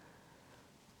dag.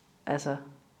 Altså,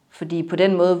 fordi på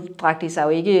den måde drak de sig jo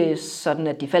ikke sådan,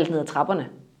 at de faldt ned ad trapperne.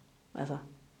 Altså,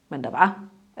 men der var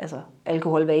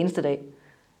alkohol hver eneste dag.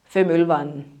 5 øl var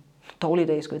en dårlig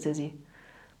dag, skulle jeg til at sige.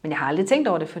 Men jeg har aldrig tænkt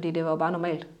over det, fordi det var jo bare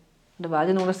normalt. Der var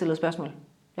aldrig nogen, der stillede spørgsmål.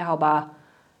 Jeg har jo bare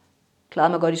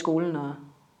klaret mig godt i skolen, og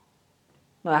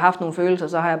når jeg har haft nogle følelser,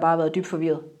 så har jeg bare været dybt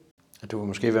forvirret. Du vil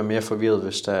måske være mere forvirret,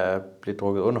 hvis der blev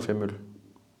drukket under 5 øl?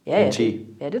 Ja,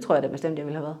 det tror jeg da bestemt, jeg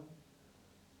ville have været.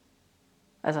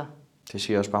 Altså. Det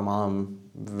siger også bare meget om,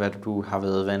 hvad du har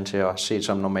været vant til at se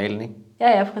som normalen, ikke?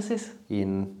 Ja, præcis. I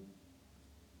en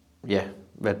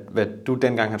hvad du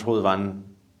dengang har troet var en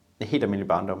helt almindelig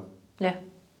barndom. Ja.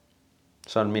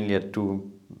 Så almindelig, at du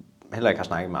heller ikke har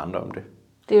snakket med andre om det.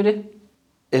 Det er jo det.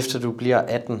 Efter du bliver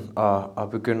 18 og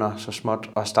begynder så småt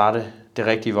at starte det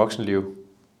rigtige voksenliv,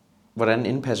 hvordan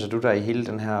indpasser du dig i hele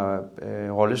den her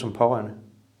rolle som pårørende?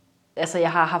 Altså,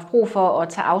 jeg har haft brug for at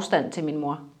tage afstand til min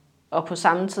mor, og på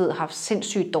samme tid haft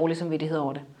sindssygt dårlig samvittighed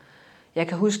over det. Jeg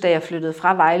kan huske, da jeg flyttede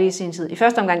fra Vejle i sin tid. I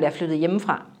første omgang, da jeg flyttede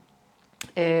hjemmefra.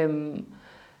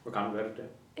 Hvor gammel var du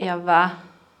der?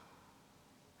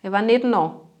 Jeg var 19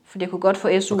 år, fordi jeg kunne godt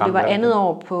få SU. Det var andet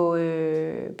år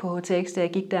på HTX, da jeg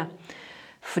gik der.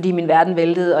 Fordi min verden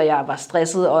væltede, og jeg var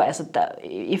stresset. Og altså,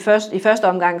 i første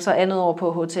omgang, så andet år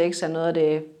på HTX er noget af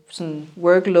det sådan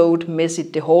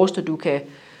workload-mæssigt det hårdeste,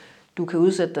 du kan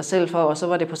udsætte dig selv for. Og så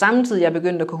var det på samme tid, jeg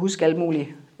begyndte at kunne huske alle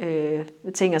mulige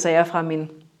ting og sager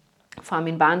fra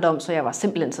min barndom, så jeg var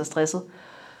simpelthen så stresset.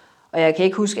 Og jeg kan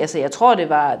ikke huske, altså jeg tror,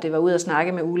 det var ude at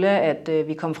snakke med Ulla, at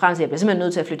vi kom frem til, at jeg blev simpelthen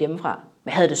nødt til at flytte hjemmefra. Men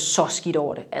jeg havde det så skidt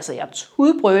over det. Altså jeg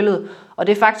tudbrølede, og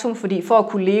det er faktum, fordi for at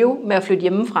kunne leve med at flytte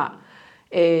hjemmefra,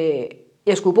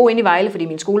 jeg skulle bo inde i Vejle, fordi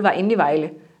min skole var inde i Vejle,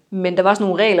 men der var også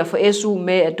nogle regler for SU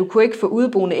med, at du kunne ikke få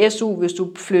udeboende SU, hvis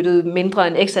du flyttede mindre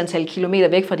end x antal kilometer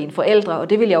væk fra dine forældre, og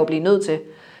det ville jeg jo blive nødt til.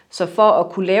 Så for at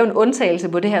kunne lave en undtagelse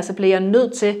på det her, så blev jeg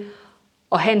nødt til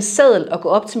at have en seddel og gå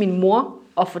op til min mor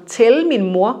og fortælle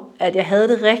min mor, at jeg havde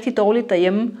det rigtig dårligt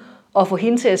derhjemme, og få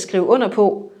hende til at skrive under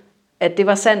på, at det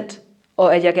var sandt,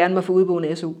 og at jeg gerne må få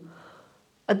udeboende SU.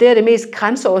 Og det er det mest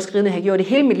grænseoverskridende, jeg har gjort i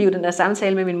hele mit liv, den der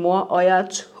samtale med min mor, og jeg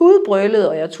tudbrølede,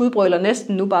 og jeg tudbrøler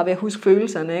næsten nu bare ved at huske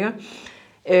følelserne,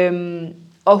 ikke?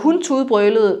 Og hun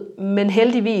tudbrølede, men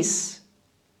heldigvis,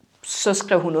 så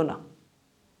skrev hun under.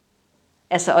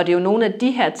 Altså, og det er jo nogle af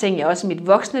de her ting, jeg også i mit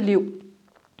voksne liv,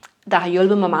 der har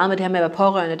hjulpet mig meget med det her med at være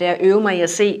pårørende, det er at øve mig i at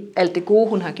se alt det gode,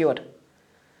 hun har gjort.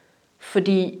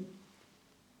 Fordi,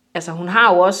 altså hun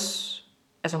har jo også,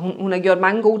 altså hun har gjort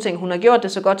mange gode ting. Hun har gjort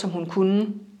det så godt, som hun kunne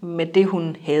med det,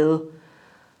 hun havde.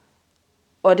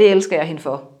 Og det elsker jeg hende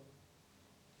for.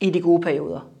 I de gode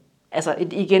perioder. Altså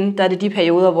igen, der er det de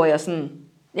perioder, hvor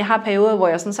jeg har perioder, hvor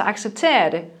jeg så accepterer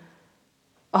det,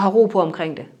 og har ro på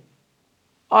omkring det.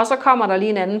 Og så kommer der lige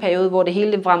en anden periode, hvor det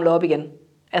hele vramler op igen.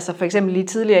 Altså for eksempel lige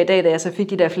tidligere i dag, da jeg så fik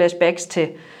de der flashbacks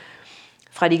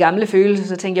fra de gamle følelser,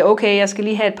 så tænkte jeg, okay, jeg skal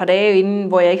lige have et par dage inden,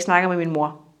 hvor jeg ikke snakker med min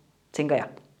mor, tænker jeg.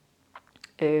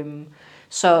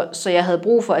 Så jeg havde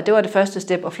brug for, at det var det første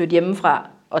step at flytte hjemmefra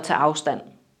og tage afstand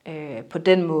på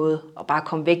den måde, og bare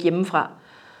komme væk hjemmefra.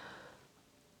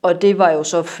 Og det var jo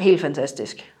så helt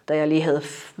fantastisk, da jeg lige havde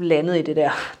landet i det der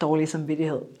dårlige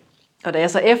samvittighed. Og da jeg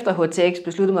så efter HTX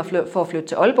besluttede mig for at flytte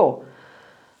til Aalborg,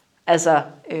 altså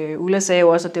Ulla sagde jo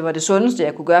også, at det var det sundeste,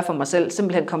 jeg kunne gøre for mig selv,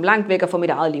 simpelthen komme langt væk og få mit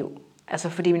eget liv. Altså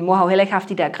fordi min mor har jo heller ikke haft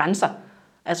de der grænser.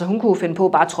 Altså hun kunne finde på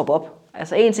bare at troppe op.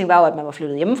 Altså en ting var jo, at man var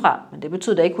flyttet hjemmefra, men det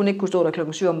betød da ikke, at hun ikke kunne stå der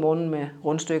klokken 7 om morgenen med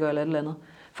rundstykker eller et eller andet.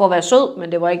 For at være sød,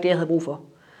 men det var ikke det, jeg havde brug for.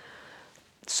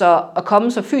 Så at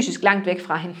komme så fysisk langt væk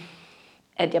fra hende,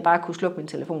 at jeg bare kunne slukke min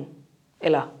telefon.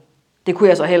 Eller det kunne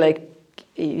jeg så heller ikke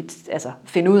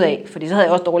finde ud af, fordi så havde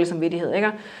jeg også dårlig samvittighed.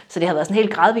 Ikke? Så det har været sådan en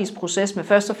helt gradvis proces med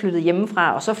først at flytte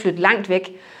hjemmefra, og så flytte langt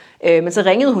væk. Men så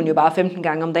ringede hun jo bare 15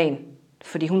 gange om dagen,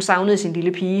 fordi hun savnede sin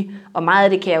lille pige. Og meget af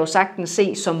det kan jeg jo sagtens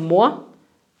se som mor,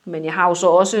 men jeg har jo så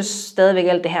også stadigvæk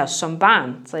alt det her som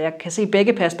barn, så jeg kan se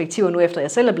begge perspektiver nu, efter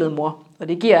jeg selv er blevet mor. Og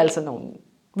det giver altså nogle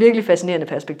virkelig fascinerende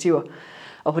perspektiver.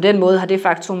 Og på den måde har det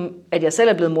faktum, at jeg selv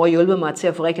er blevet mor, hjulpet mig til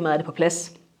at få rigtig meget af det på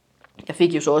plads. Jeg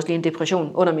fik jo så også lige en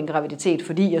depression under min graviditet,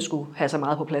 fordi jeg skulle have så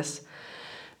meget på plads.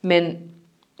 Men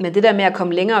det der med at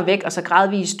komme længere væk, og så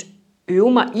gradvist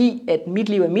øve mig i, at mit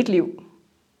liv er mit liv,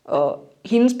 og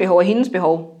hendes behov er hendes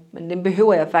behov, men den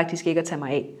behøver jeg faktisk ikke at tage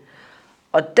mig af.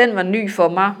 Og den var ny for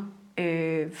mig,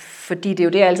 fordi det er jo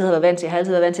det, jeg altid har været vant til. Jeg har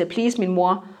altid været vant til at please min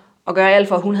mor, og gøre alt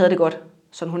for, at hun havde det godt,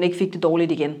 så hun ikke fik det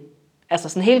dårligt igen. Altså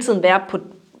sådan hele tiden være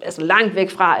langt væk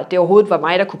fra, at det overhovedet var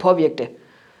mig, der kunne påvirke det.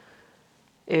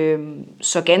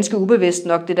 Så ganske ubevidst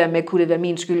nok det der med, kunne det være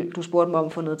min skyld, du spurgte mig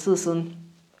om for noget tid siden.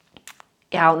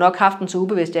 Jeg har jo nok haft den så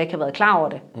ubevidst, at jeg ikke har været klar over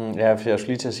det. Ja, for jeg skulle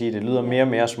lige til at sige, at det lyder mere og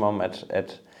mere som om,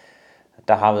 at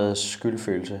der har været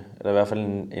skyldfølelse, eller i hvert fald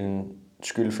en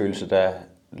skyldfølelse, der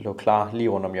lå klar lige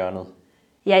rundt om hjørnet.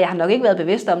 Ja, jeg har nok ikke været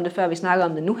bevidst om det, før vi snakker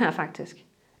om det nu her faktisk.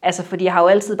 Altså, fordi jeg har jo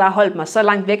altid bare holdt mig så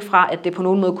langt væk fra, at det på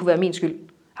nogen måde kunne være min skyld.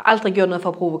 Jeg har aldrig gjort noget for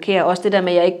at provokere. Også det der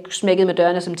med, at jeg ikke smækkede med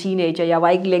dørene som teenager. Jeg var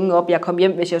ikke længe op. Jeg kom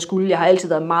hjem, hvis jeg skulle. Jeg har altid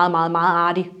været meget, meget, meget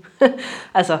artig.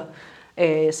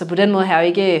 Så på den måde har jeg jo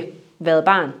ikke været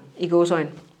barn i gåseøjne.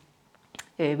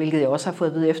 Hvilket jeg også har fået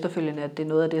at vide efterfølgende, at det er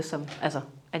noget af det, som,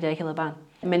 at jeg ikke har været barn.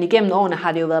 Men igennem årene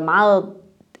har det jo været meget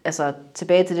altså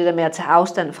tilbage til det der med at tage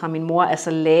afstand fra min mor,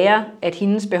 altså lære, at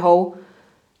hendes behov,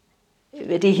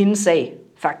 det er hendes sag,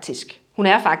 faktisk. Hun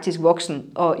er faktisk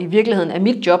voksen, og i virkeligheden er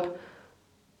mit job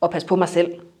at passe på mig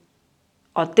selv.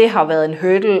 Og det har været en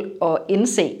hurdle at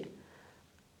indse,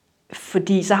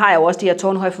 fordi så har jeg jo også de her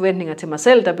tårnhøje forventninger til mig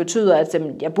selv, der betyder, at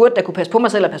jeg burde da kunne passe på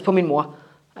mig selv og passe på min mor.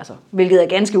 Altså, hvilket er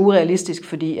ganske urealistisk,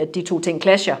 fordi at de to ting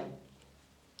clasher,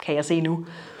 kan jeg se nu.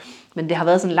 Men det har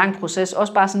været sådan en lang proces.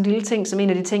 Også bare sådan en lille ting, som en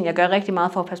af de ting, jeg gør rigtig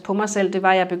meget for at passe på mig selv, det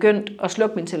var, at jeg begyndte at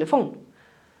slukke min telefon.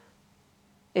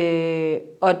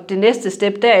 Og det næste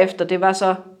step derefter, det var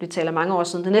så, det taler mange år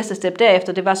siden, det næste step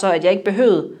derefter, det var så, at jeg ikke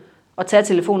behøvede at tage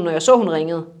telefonen, når jeg så, hun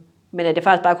ringede, men at jeg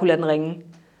faktisk bare kunne lade den ringe.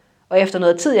 Og efter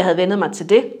noget tid, jeg havde vendet mig til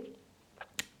det,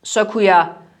 så kunne jeg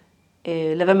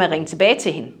lade være med at ringe tilbage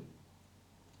til hende.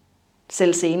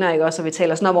 Selv senere, ikke også? Så vi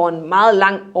taler sådan om over en meget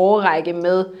lang årrække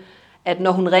med, at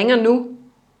når hun ringer nu,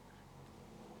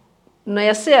 når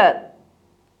jeg ser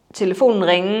telefonen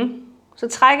ringe, så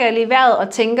trækker jeg lige vejret og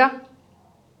tænker,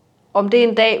 om det er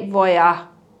en dag, hvor jeg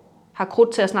har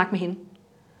krudt til at snakke med hende.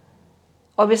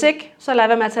 Og hvis ikke, så lader jeg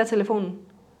være med at tage telefonen.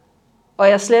 Og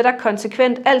jeg sletter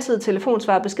konsekvent altid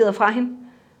telefonsvarbeskeder fra hende,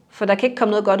 for der kan ikke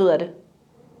komme noget godt ud af det.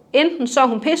 Enten så er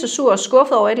hun pisse sur og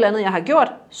skuffet over et eller andet, jeg har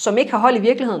gjort, som ikke har hold i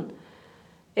virkeligheden.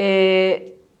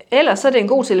 Eller så er det en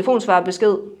god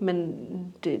telefonsvarbesked, men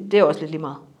det er også lidt lige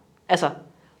meget. Altså,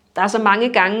 der er så mange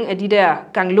gange af de der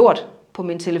gang lort på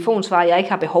min telefonsvar, jeg ikke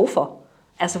har behov for.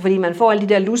 Altså, fordi man får alle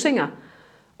de der lussinger,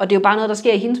 og det er jo bare noget, der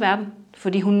sker i hendes verden.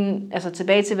 Fordi hun, altså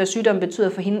tilbage til, hvad sygdommen betyder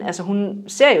for hende, altså hun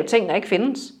ser jo ting, der ikke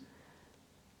findes.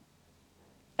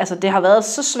 Altså, det har været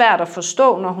så svært at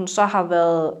forstå, når hun så har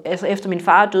været, altså efter min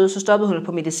far døde, så stoppede hun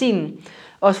på medicinen.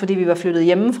 Også fordi vi var flyttet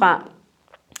hjemmefra.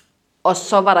 Og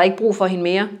så var der ikke brug for hende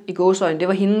mere i gåseøjne. Det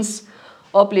var hendes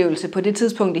oplevelse. På det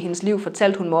tidspunkt i hendes liv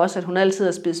fortalte hun mig også, at hun altid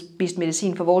har spist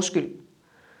medicin for vores skyld.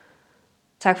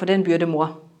 Tak for den byrde,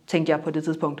 mor, tænkte jeg på det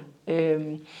tidspunkt.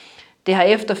 Det har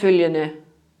efterfølgende,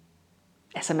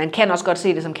 altså man kan også godt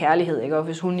se det som kærlighed, ikke? Og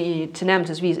hvis hun i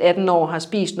tilnærmelsesvis 18 år har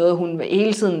spist noget, hun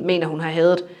hele tiden mener, hun har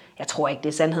hadet, jeg tror ikke, det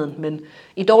er sandheden, men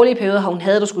i dårlige perioder har hun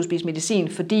hadet at skulle spise medicin,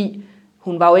 fordi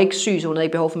hun var jo ikke syg, så hun havde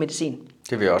ikke behov for medicin.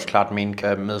 Det vil jeg også klart mene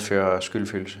kan medføre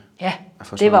skyldfølelse. Ja,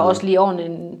 det var også lige over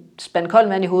en spand koldt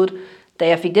vand i hovedet, da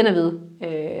jeg fik den at vide.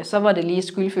 Så var det lige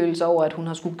skyldfølelse over, at hun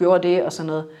har skulle gøre det og sådan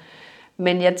noget.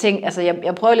 Men jeg tænkte, altså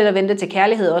jeg prøver lidt at vente til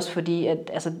kærlighed også, fordi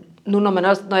at, altså, nu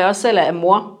når jeg også selv er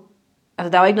mor,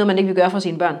 altså der er jo ikke noget, man ikke vil gøre for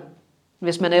sine børn,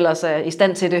 hvis man ellers er i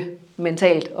stand til det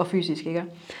mentalt og fysisk, ikke?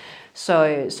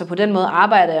 Så på den måde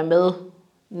arbejder jeg med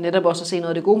netop også at se noget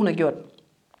af det gode, hun har gjort,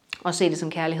 og se det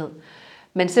som kærlighed.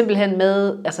 Men simpelthen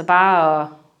med, altså bare,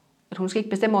 at hun skal ikke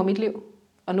bestemme over mit liv.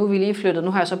 Og nu er vi lige flyttet,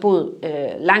 nu har jeg så boet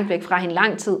langt væk fra hende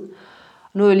lang tid.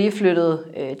 Nu er jeg lige flyttet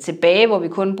tilbage, hvor vi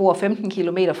kun bor 15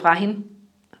 kilometer fra hende.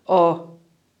 Og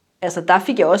altså, der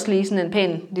fik jeg også lige sådan en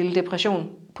pæn lille depression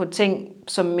på ting,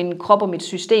 som min krop og mit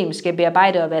system skal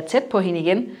bearbejde og være tæt på hende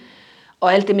igen.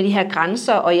 Og alt det med de her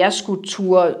grænser, og jeg skulle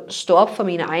turde stå op for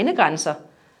mine egne grænser.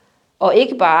 Og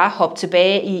ikke bare hoppe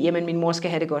tilbage i, jamen min mor skal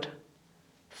have det godt.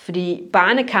 Fordi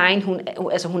barnekajen,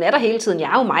 hun er der hele tiden.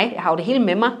 Jeg er jo mig, jeg har jo det hele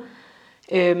med mig.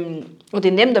 Og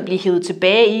det er nemt at blive hævet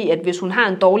tilbage i, at hvis hun har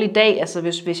en dårlig dag, altså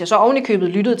hvis jeg så ovenikøbet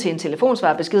lyttede til en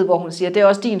telefonsvarbesked, hvor hun siger, det er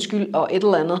også din skyld og et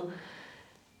eller andet.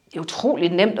 Det er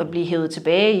utroligt nemt at blive hævet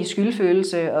tilbage i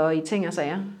skyldfølelse og i ting og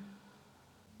sager.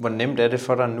 Hvor nemt er det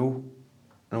for dig nu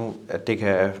at det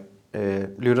kan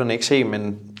lytterne ikke se,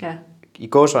 men ja. I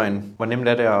gåseøjne, hvor nemt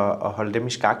er det at holde dem i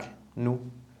skak nu?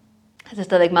 Det er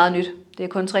stadigvæk meget nyt. Det er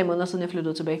kun 3 måneder siden, jeg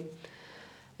flyttede tilbage.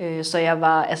 Så jeg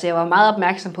var meget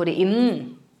opmærksom på det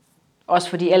inden. Også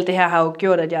fordi alt det her har jo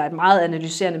gjort, at jeg er et meget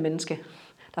analyserende menneske.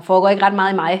 Der foregår ikke ret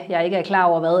meget i mig. Jeg ikke er klar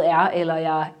over, hvad er, eller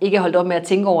jeg ikke er holdt op med at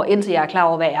tænke over, indtil jeg er klar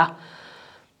over, hvad er.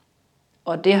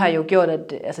 Og det har jo gjort,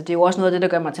 at altså, det er jo også noget af det,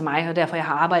 der gør mig til mig, og derfor jeg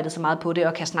har arbejdet så meget på det,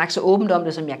 og kan snakke så åbent om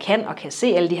det, som jeg kan, og kan se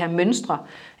alle de her mønstre.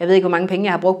 Jeg ved ikke, hvor mange penge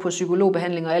jeg har brugt på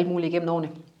psykologbehandling og alt muligt igennem årene.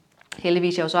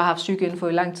 Heldigvis jeg jo så har haft psykeinfo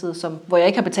i lang tid, hvor jeg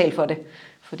ikke har betalt for det.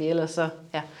 Fordi ellers så,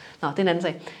 ja, det er en anden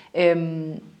sag.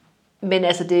 Men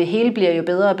altså det hele bliver jo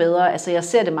bedre og bedre. Altså jeg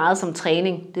ser det meget som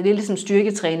træning. Det er lidt ligesom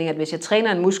styrketræning, at hvis jeg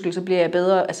træner en muskel, så bliver jeg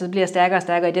bedre, altså så bliver jeg stærkere og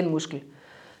stærkere i den muskel.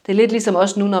 Det er lidt ligesom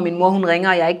også nu, når min mor hun ringer,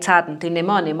 og jeg ikke tager den. Det er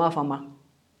nemmere og nemmere for mig.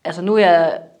 Altså nu er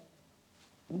jeg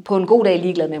på en god dag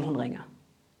ligeglad med, om hun ringer.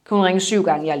 Kan hun ringe 7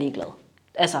 gange, jeg er ligeglad.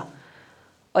 Altså,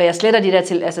 og jeg sletter de der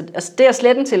til, altså det at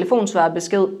slette en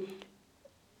telefonsvarbesked,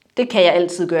 det kan jeg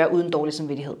altid gøre uden dårlig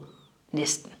samvittighed.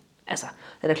 Næsten. Altså,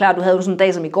 det er da klart, du havde sådan en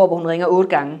dag som i går, hvor hun ringer 8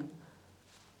 gange.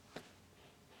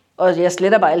 Og jeg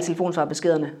sletter bare alle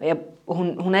telefonsvarbeskederne.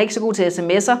 Hun er ikke så god til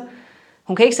sms'er.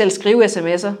 Hun kan ikke selv skrive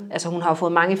sms'er. Altså hun har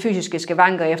fået mange fysiske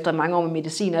skavanker efter mange år med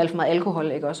medicin og alt for meget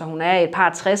alkohol. Ikke? Så hun er et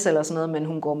par 60 eller sådan noget, men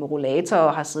hun går med rollator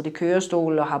og har siddet i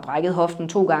kørestol og har brækket hoften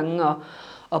 2 gange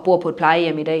og bor på et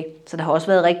plejehjem i dag. Så der har også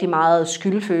været rigtig meget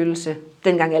skyldfølelse,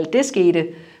 dengang alt det skete,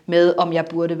 med om jeg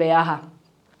burde være her.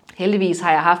 Heldigvis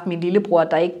har jeg haft min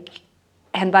lillebror,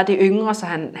 han var det yngre, så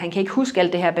han kan ikke huske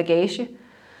alt det her bagage.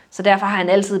 Så derfor har han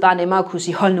altid bare nemmere at kunne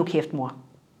sige, hold nu kæft, mor.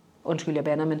 Undskyld, jeg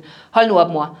bander, men hold nu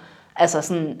op, mor. Altså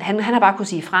sådan, han har bare kunne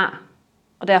sige fra.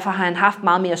 Og derfor har han haft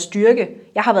meget mere styrke.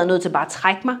 Jeg har været nødt til bare at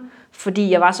trække mig,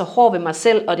 fordi jeg var så hård ved mig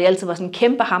selv, og det altid var sådan en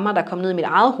kæmpe hammer, der kom ned i mit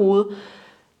eget hoved,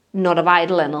 når der var et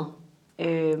eller andet.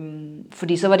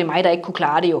 Fordi så var det mig, der ikke kunne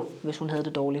klare det jo, hvis hun havde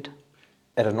det dårligt.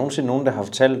 Er der nogensinde nogen, der har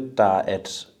fortalt dig,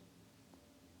 at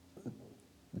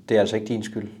det er altså ikke din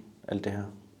skyld, alt det her?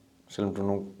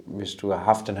 Selvom hvis du har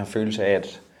haft den her følelse af,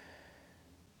 at...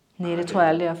 Nej, det tror jeg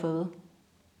aldrig, jeg har fået ved.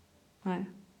 Nej.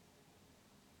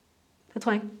 Det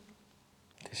tror jeg ikke.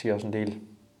 Det siger også en del.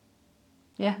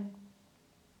 Ja.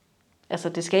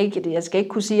 Altså, jeg skal ikke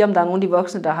kunne sige, om der er nogen af de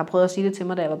voksne, der har prøvet at sige det til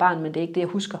mig, da jeg var barn, men det er ikke det, jeg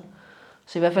husker.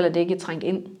 Så i hvert fald er det ikke trængt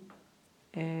ind.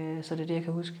 Så det er det, jeg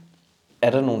kan huske.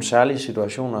 Er der nogle særlige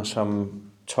situationer, som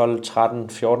 12, 13,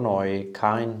 14-årige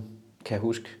Karin kan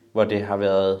huske, hvor det har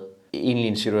været egentlig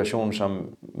en situation,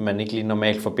 som man ikke lige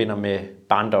normalt forbinder med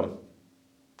barndom?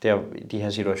 Det er de her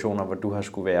situationer, hvor du har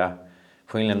skulle være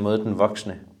på en eller anden måde den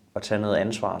voksne og tage noget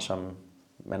ansvar, som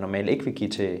man normalt ikke vil give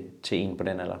til en på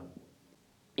den alder.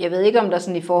 Jeg ved ikke, om der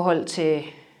sådan i forhold til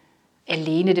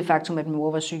alene det faktum, at min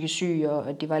mor var psykisk syg, og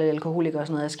at de var lidt alkoholikere og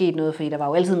sådan noget, er sket noget, fordi der var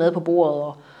jo altid mad på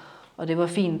bordet, og det var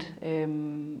fint.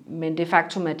 Men det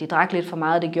faktum, at de drak lidt for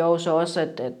meget, det gjorde jo så også,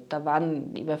 at der var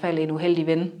i hvert fald en uheldig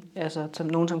ven, altså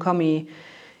nogen, som kom i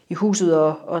huset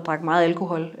og drak meget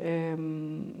alkohol.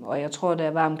 Og jeg tror, da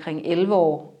jeg var omkring 11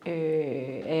 år,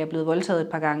 er jeg blevet voldtaget et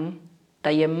par gange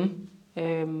derhjemme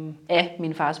af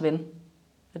min fars ven.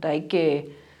 Der er ikke...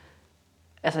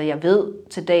 Altså, jeg ved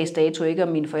til dags dato ikke, om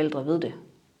mine forældre ved det.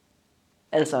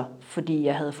 Altså, fordi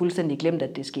jeg havde fuldstændig glemt,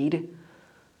 at det skete.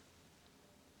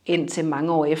 Indtil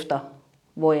mange år efter,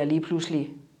 hvor jeg lige pludselig,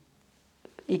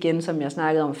 igen som jeg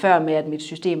snakkede om før, med at mit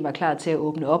system var klar til at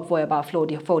åbne op, hvor jeg bare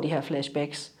får de her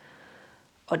flashbacks.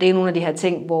 Og det er nogle af de her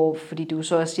ting, fordi du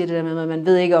så også siger det der med, at man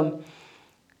ved ikke,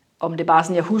 om det er bare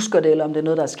sådan, jeg husker det, eller om det er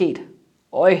noget, der er sket.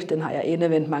 Den har jeg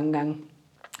endevendt mange gange.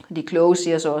 De kloge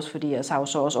siger så også, fordi jeg har jo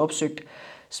så også opsøgt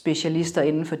specialister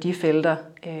inden for de felter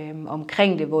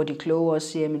omkring det, hvor de kloge også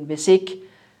siger, men hvis ikke,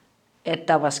 at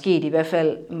der var sket i hvert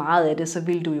fald meget af det, så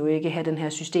ville du jo ikke have den her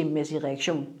systemmæssige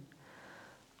reaktion.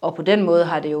 Og på den måde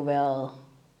har det jo været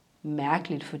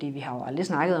mærkeligt, fordi vi har jo aldrig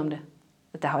snakket om det.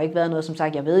 Der har jo ikke været noget, som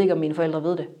sagt, jeg ved ikke, om mine forældre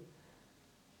ved det.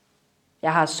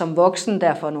 Jeg har som voksen,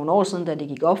 der for nogle år siden, da det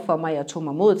gik op for mig, jeg tog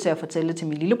mig mod til at fortælle det til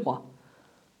min lillebror.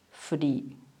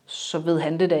 Fordi så ved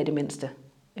han det da i det mindste.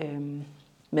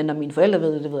 Men når mine forældre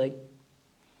ved det, det ved jeg ikke.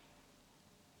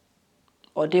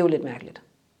 Og det er jo lidt mærkeligt,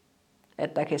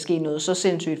 at der kan ske noget så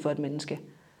sindssygt for et menneske,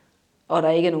 og der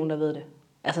ikke er nogen, der ved det.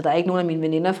 Altså, der er ikke nogen af mine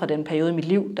veninder fra den periode i mit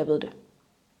liv, der ved det.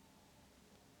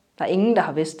 Der er ingen, der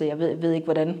har vidst det. Jeg ved ikke,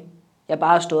 hvordan. Jeg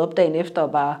bare har stået op dagen efter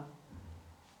og bare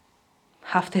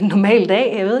haft en normal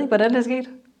dag. Jeg ved ikke, hvordan det er sket.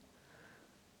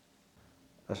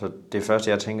 Altså, det første,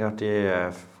 jeg tænker, det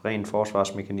er ren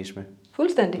forsvarsmekanisme.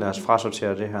 Fuldstændig. Lad os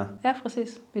frasortere det her. Ja,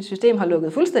 præcis. Mit system har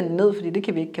lukket fuldstændig ned, fordi det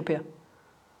kan vi ikke kapere.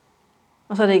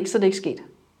 Og så er det ikke sket.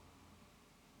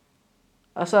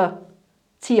 Og så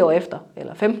 10 år efter,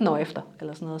 eller 15 år efter,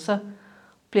 eller sådan noget, så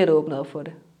bliver det åbnet op for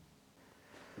det.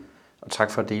 Og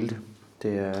tak for at dele det.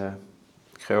 Det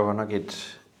kræver godt nok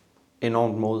et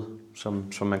enormt mod,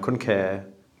 som man kun kan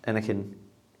anerkende.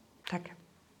 Tak.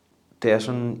 Det er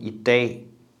sådan, i dag,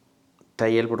 der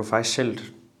hjælper du faktisk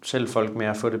selv folk med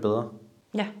at få det bedre.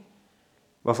 Ja.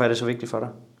 Hvorfor er det så vigtigt for dig,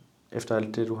 efter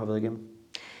alt det, du har været igennem?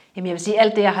 Jamen jeg vil sige,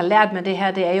 alt det, jeg har lært med det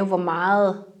her, det er jo, hvor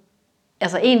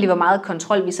meget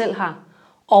kontrol vi selv har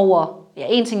over, ja,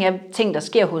 en ting er ting, der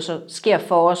sker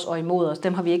for os og imod os,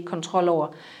 dem har vi ikke kontrol over,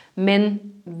 men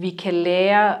vi kan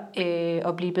lære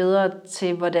at blive bedre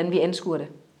til, hvordan vi anskuer det,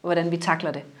 og hvordan vi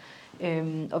takler det,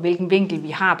 og hvilken vinkel vi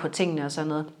har på tingene og sådan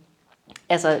noget.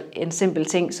 Altså en simpel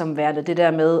ting som det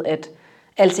der med, at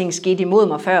alting skete imod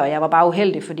mig før, og jeg var bare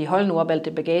uheldig, fordi hold nu op alt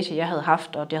det bagage, jeg havde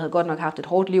haft, og jeg havde godt nok haft et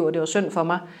hårdt liv, og det var synd for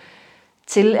mig,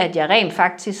 til at jeg rent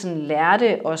faktisk sådan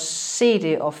lærte at se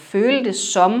det og føle det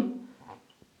som,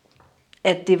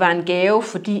 at det var en gave,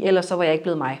 fordi ellers så var jeg ikke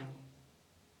blevet mig.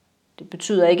 Det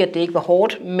betyder ikke, at det ikke var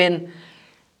hårdt,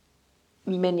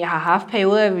 men jeg har haft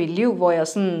perioder i mit liv, hvor jeg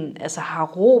sådan, altså har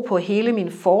ro på hele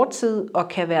min fortid, og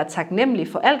kan være taknemmelig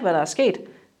for alt, hvad der er sket,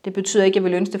 Det betyder ikke, at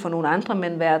jeg vil ønske det for nogen andre,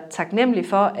 men være taknemmelig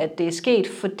for, at det er sket,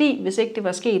 fordi hvis ikke det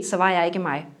var sket, så var jeg ikke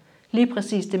mig. Lige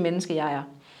præcis det menneske, jeg er.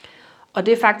 Og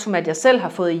det faktum, at jeg selv har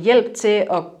fået hjælp til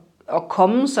at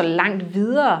komme så langt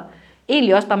videre,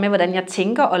 egentlig også bare med, hvordan jeg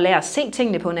tænker og lærer at se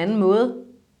tingene på en anden måde.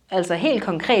 Altså helt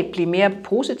konkret blive mere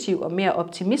positiv og mere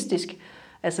optimistisk.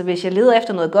 Altså hvis jeg leder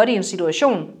efter noget godt i en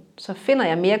situation, så finder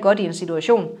jeg mere godt i en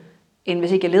situation, end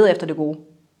hvis ikke jeg leder efter det gode.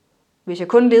 Hvis jeg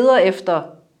kun leder efter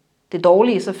det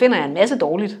dårlige, så finder jeg en masse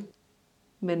dårligt.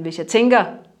 Men hvis jeg tænker,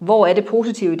 hvor er det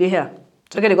positive i det her,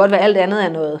 så kan det godt være, at alt andet er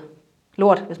noget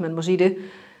lort, hvis man må sige det.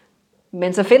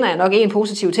 Men så finder jeg nok en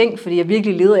positiv ting, fordi jeg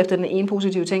virkelig leder efter den ene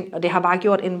positive ting, og det har bare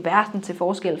gjort en verden til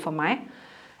forskel for mig,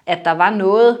 at der var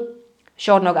noget.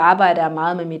 Sjovt nok arbejder jeg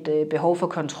meget med mit behov for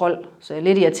kontrol, så jeg er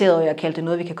lidt irriteret over, at jeg kaldte det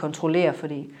noget, vi kan kontrollere,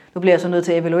 fordi nu bliver jeg så nødt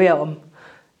til at evaluere, om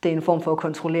det er en form for at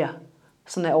kontrollere.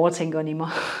 Sådan er overtænkeren i mig.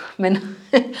 Men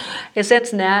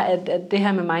essensen er, at det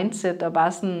her med mindset og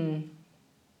bare sådan,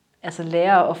 altså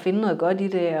lære at finde noget godt i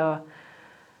det,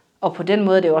 og på den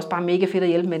måde er det jo også bare mega fedt at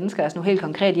hjælpe mennesker. Altså nu helt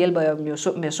konkret hjælper jeg dem jo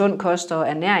med sund kost og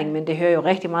ernæring, men det hører jo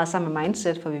rigtig meget sammen med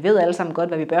mindset, for vi ved alle sammen godt,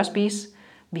 hvad vi bør spise.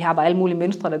 Vi har bare alle mulige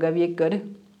mønstre, der gør, at vi ikke gør det.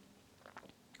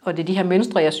 Og det er de her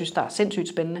mønstre, jeg synes, der er sindssygt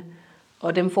spændende.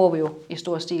 Og dem får vi jo i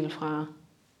stor stil fra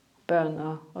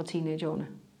børn og teenageårene.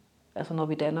 Altså når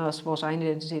vi danner os vores egen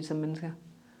identitet som mennesker.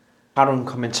 Har du en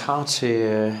kommentar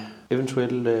til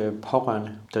eventuelle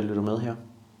pårørende, der lytter med her?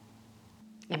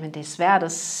 Jamen det er svært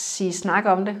at sige snak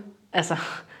om det. Altså,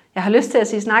 jeg har lyst til at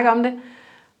sige snak om det.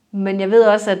 Men jeg ved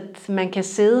også, at man kan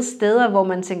sidde steder, hvor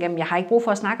man tænker, jamen jeg har ikke brug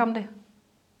for at snakke om det.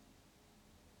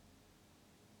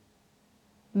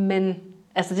 Men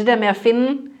altså det der med at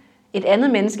finde et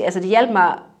andet menneske, altså det hjalp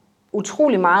mig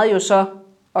utrolig meget jo så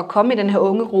at komme i den her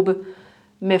unge gruppe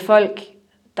med folk,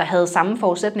 der havde samme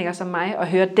forudsætninger som mig, og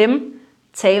høre dem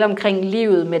tale omkring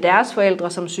livet med deres forældre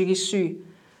som psykisk syg.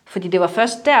 Fordi det var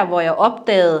først der, hvor jeg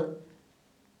opdagede,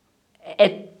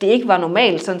 at det ikke var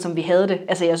normalt, sådan som vi havde det.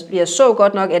 Altså jeg så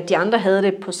godt nok, at de andre havde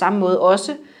det på samme måde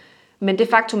også, men det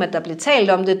faktum, at der blev talt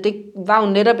om det, det var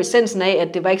jo netop essensen af,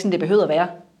 at det var ikke sådan, det behøvede at være.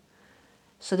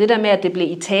 Så det der med, at det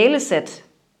blev italesat,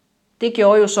 det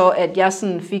gjorde jo så, at jeg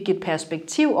sådan fik et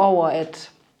perspektiv over,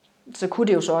 at så kunne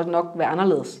det jo så nok være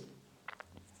anderledes.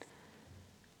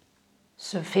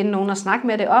 Så finde nogen at snakke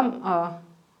med det om, og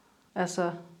altså,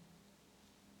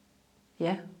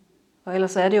 ja. Og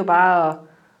ellers er det jo bare,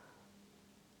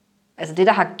 altså det,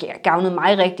 der har gavnet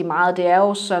mig rigtig meget, det er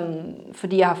jo sådan,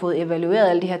 fordi jeg har fået evalueret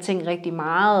alle de her ting rigtig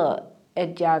meget,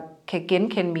 at jeg kan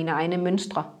genkende mine egne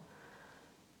mønstre.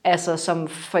 Altså som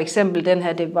for eksempel den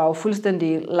her, det var jo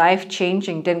fuldstændig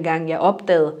life-changing, dengang jeg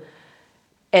opdagede,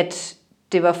 at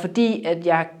det var fordi, at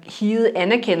jeg higede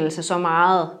anerkendelse så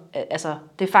meget. Altså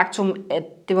det faktum, at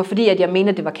det var fordi, at jeg mente,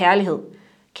 at det var kærlighed.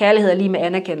 Kærlighed er lige med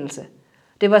anerkendelse.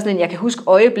 Det var sådan en, jeg kan huske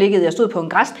øjeblikket, jeg stod på en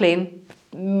græsplæne,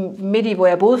 midt i, hvor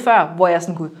jeg boede før, hvor jeg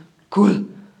sådan, Gud,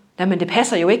 men det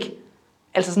passer jo ikke.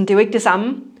 Altså sådan, det er jo ikke det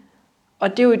samme. Og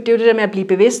det er jo det der med at blive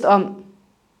bevidst om,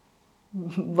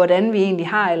 hvordan vi egentlig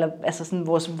har, eller altså sådan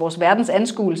vores verdens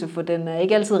anskuelse, for den er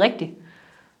ikke altid rigtig.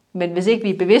 Men hvis ikke vi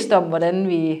er bevidste om, hvordan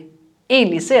vi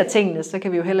egentlig ser tingene, så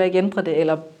kan vi jo heller ikke ændre det,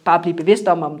 eller bare blive bevidst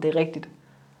om det er rigtigt.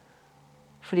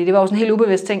 Fordi det var jo sådan en helt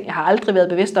ubevidst ting. Jeg har aldrig været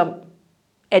bevidst om,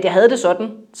 at jeg havde det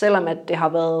sådan, selvom at det har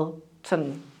været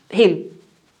sådan helt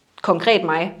konkret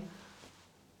mig.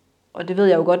 Og det ved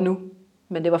jeg jo godt nu.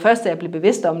 Men det var først, da jeg blev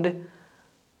bevidst om det,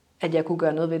 at jeg kunne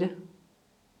gøre noget ved det.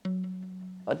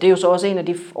 Og det er jo så også en af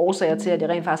de årsager til, at jeg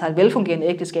rent faktisk har et velfungerende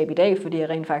ægteskab i dag, fordi jeg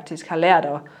rent faktisk har lært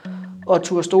at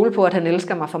turde stole på, at han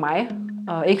elsker mig for mig,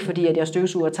 og ikke fordi, at jeg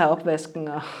støvsuger og tager opvasken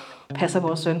og passer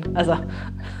vores søn. Altså.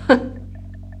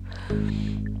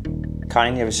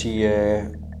 Karin, jeg vil sige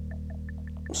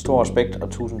stor respekt og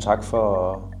tusind tak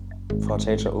for at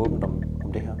tale så åbent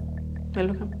om det her.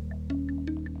 Velbekomme.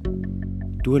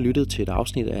 Du har lyttet til et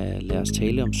afsnit af Lad os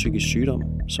tale om psykisk sygdom,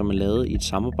 som er lavet i et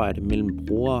samarbejde mellem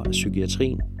brugere af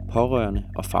psykiatrien, pårørende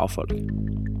og fagfolk.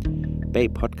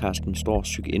 Bag podcasten står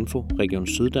PsykinFo Region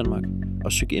Syddanmark og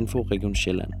PsykinFo Region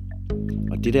Sjælland.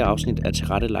 Og dette afsnit er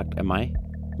tilrettelagt af mig.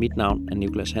 Mit navn er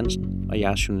Nicolas Hansen, og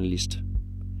jeg er journalist.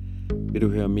 Vil du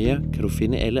høre mere, kan du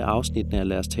finde alle afsnittene af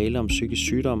Lad os tale om psykisk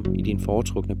sygdom i din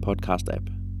foretrukne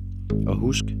podcast-app. Og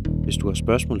husk, hvis du har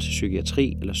spørgsmål til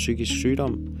psykiatri eller psykisk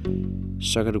sygdom,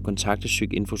 så kan du kontakte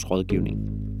PsykinFos rådgivning.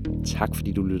 Tak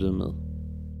fordi du lyttede med.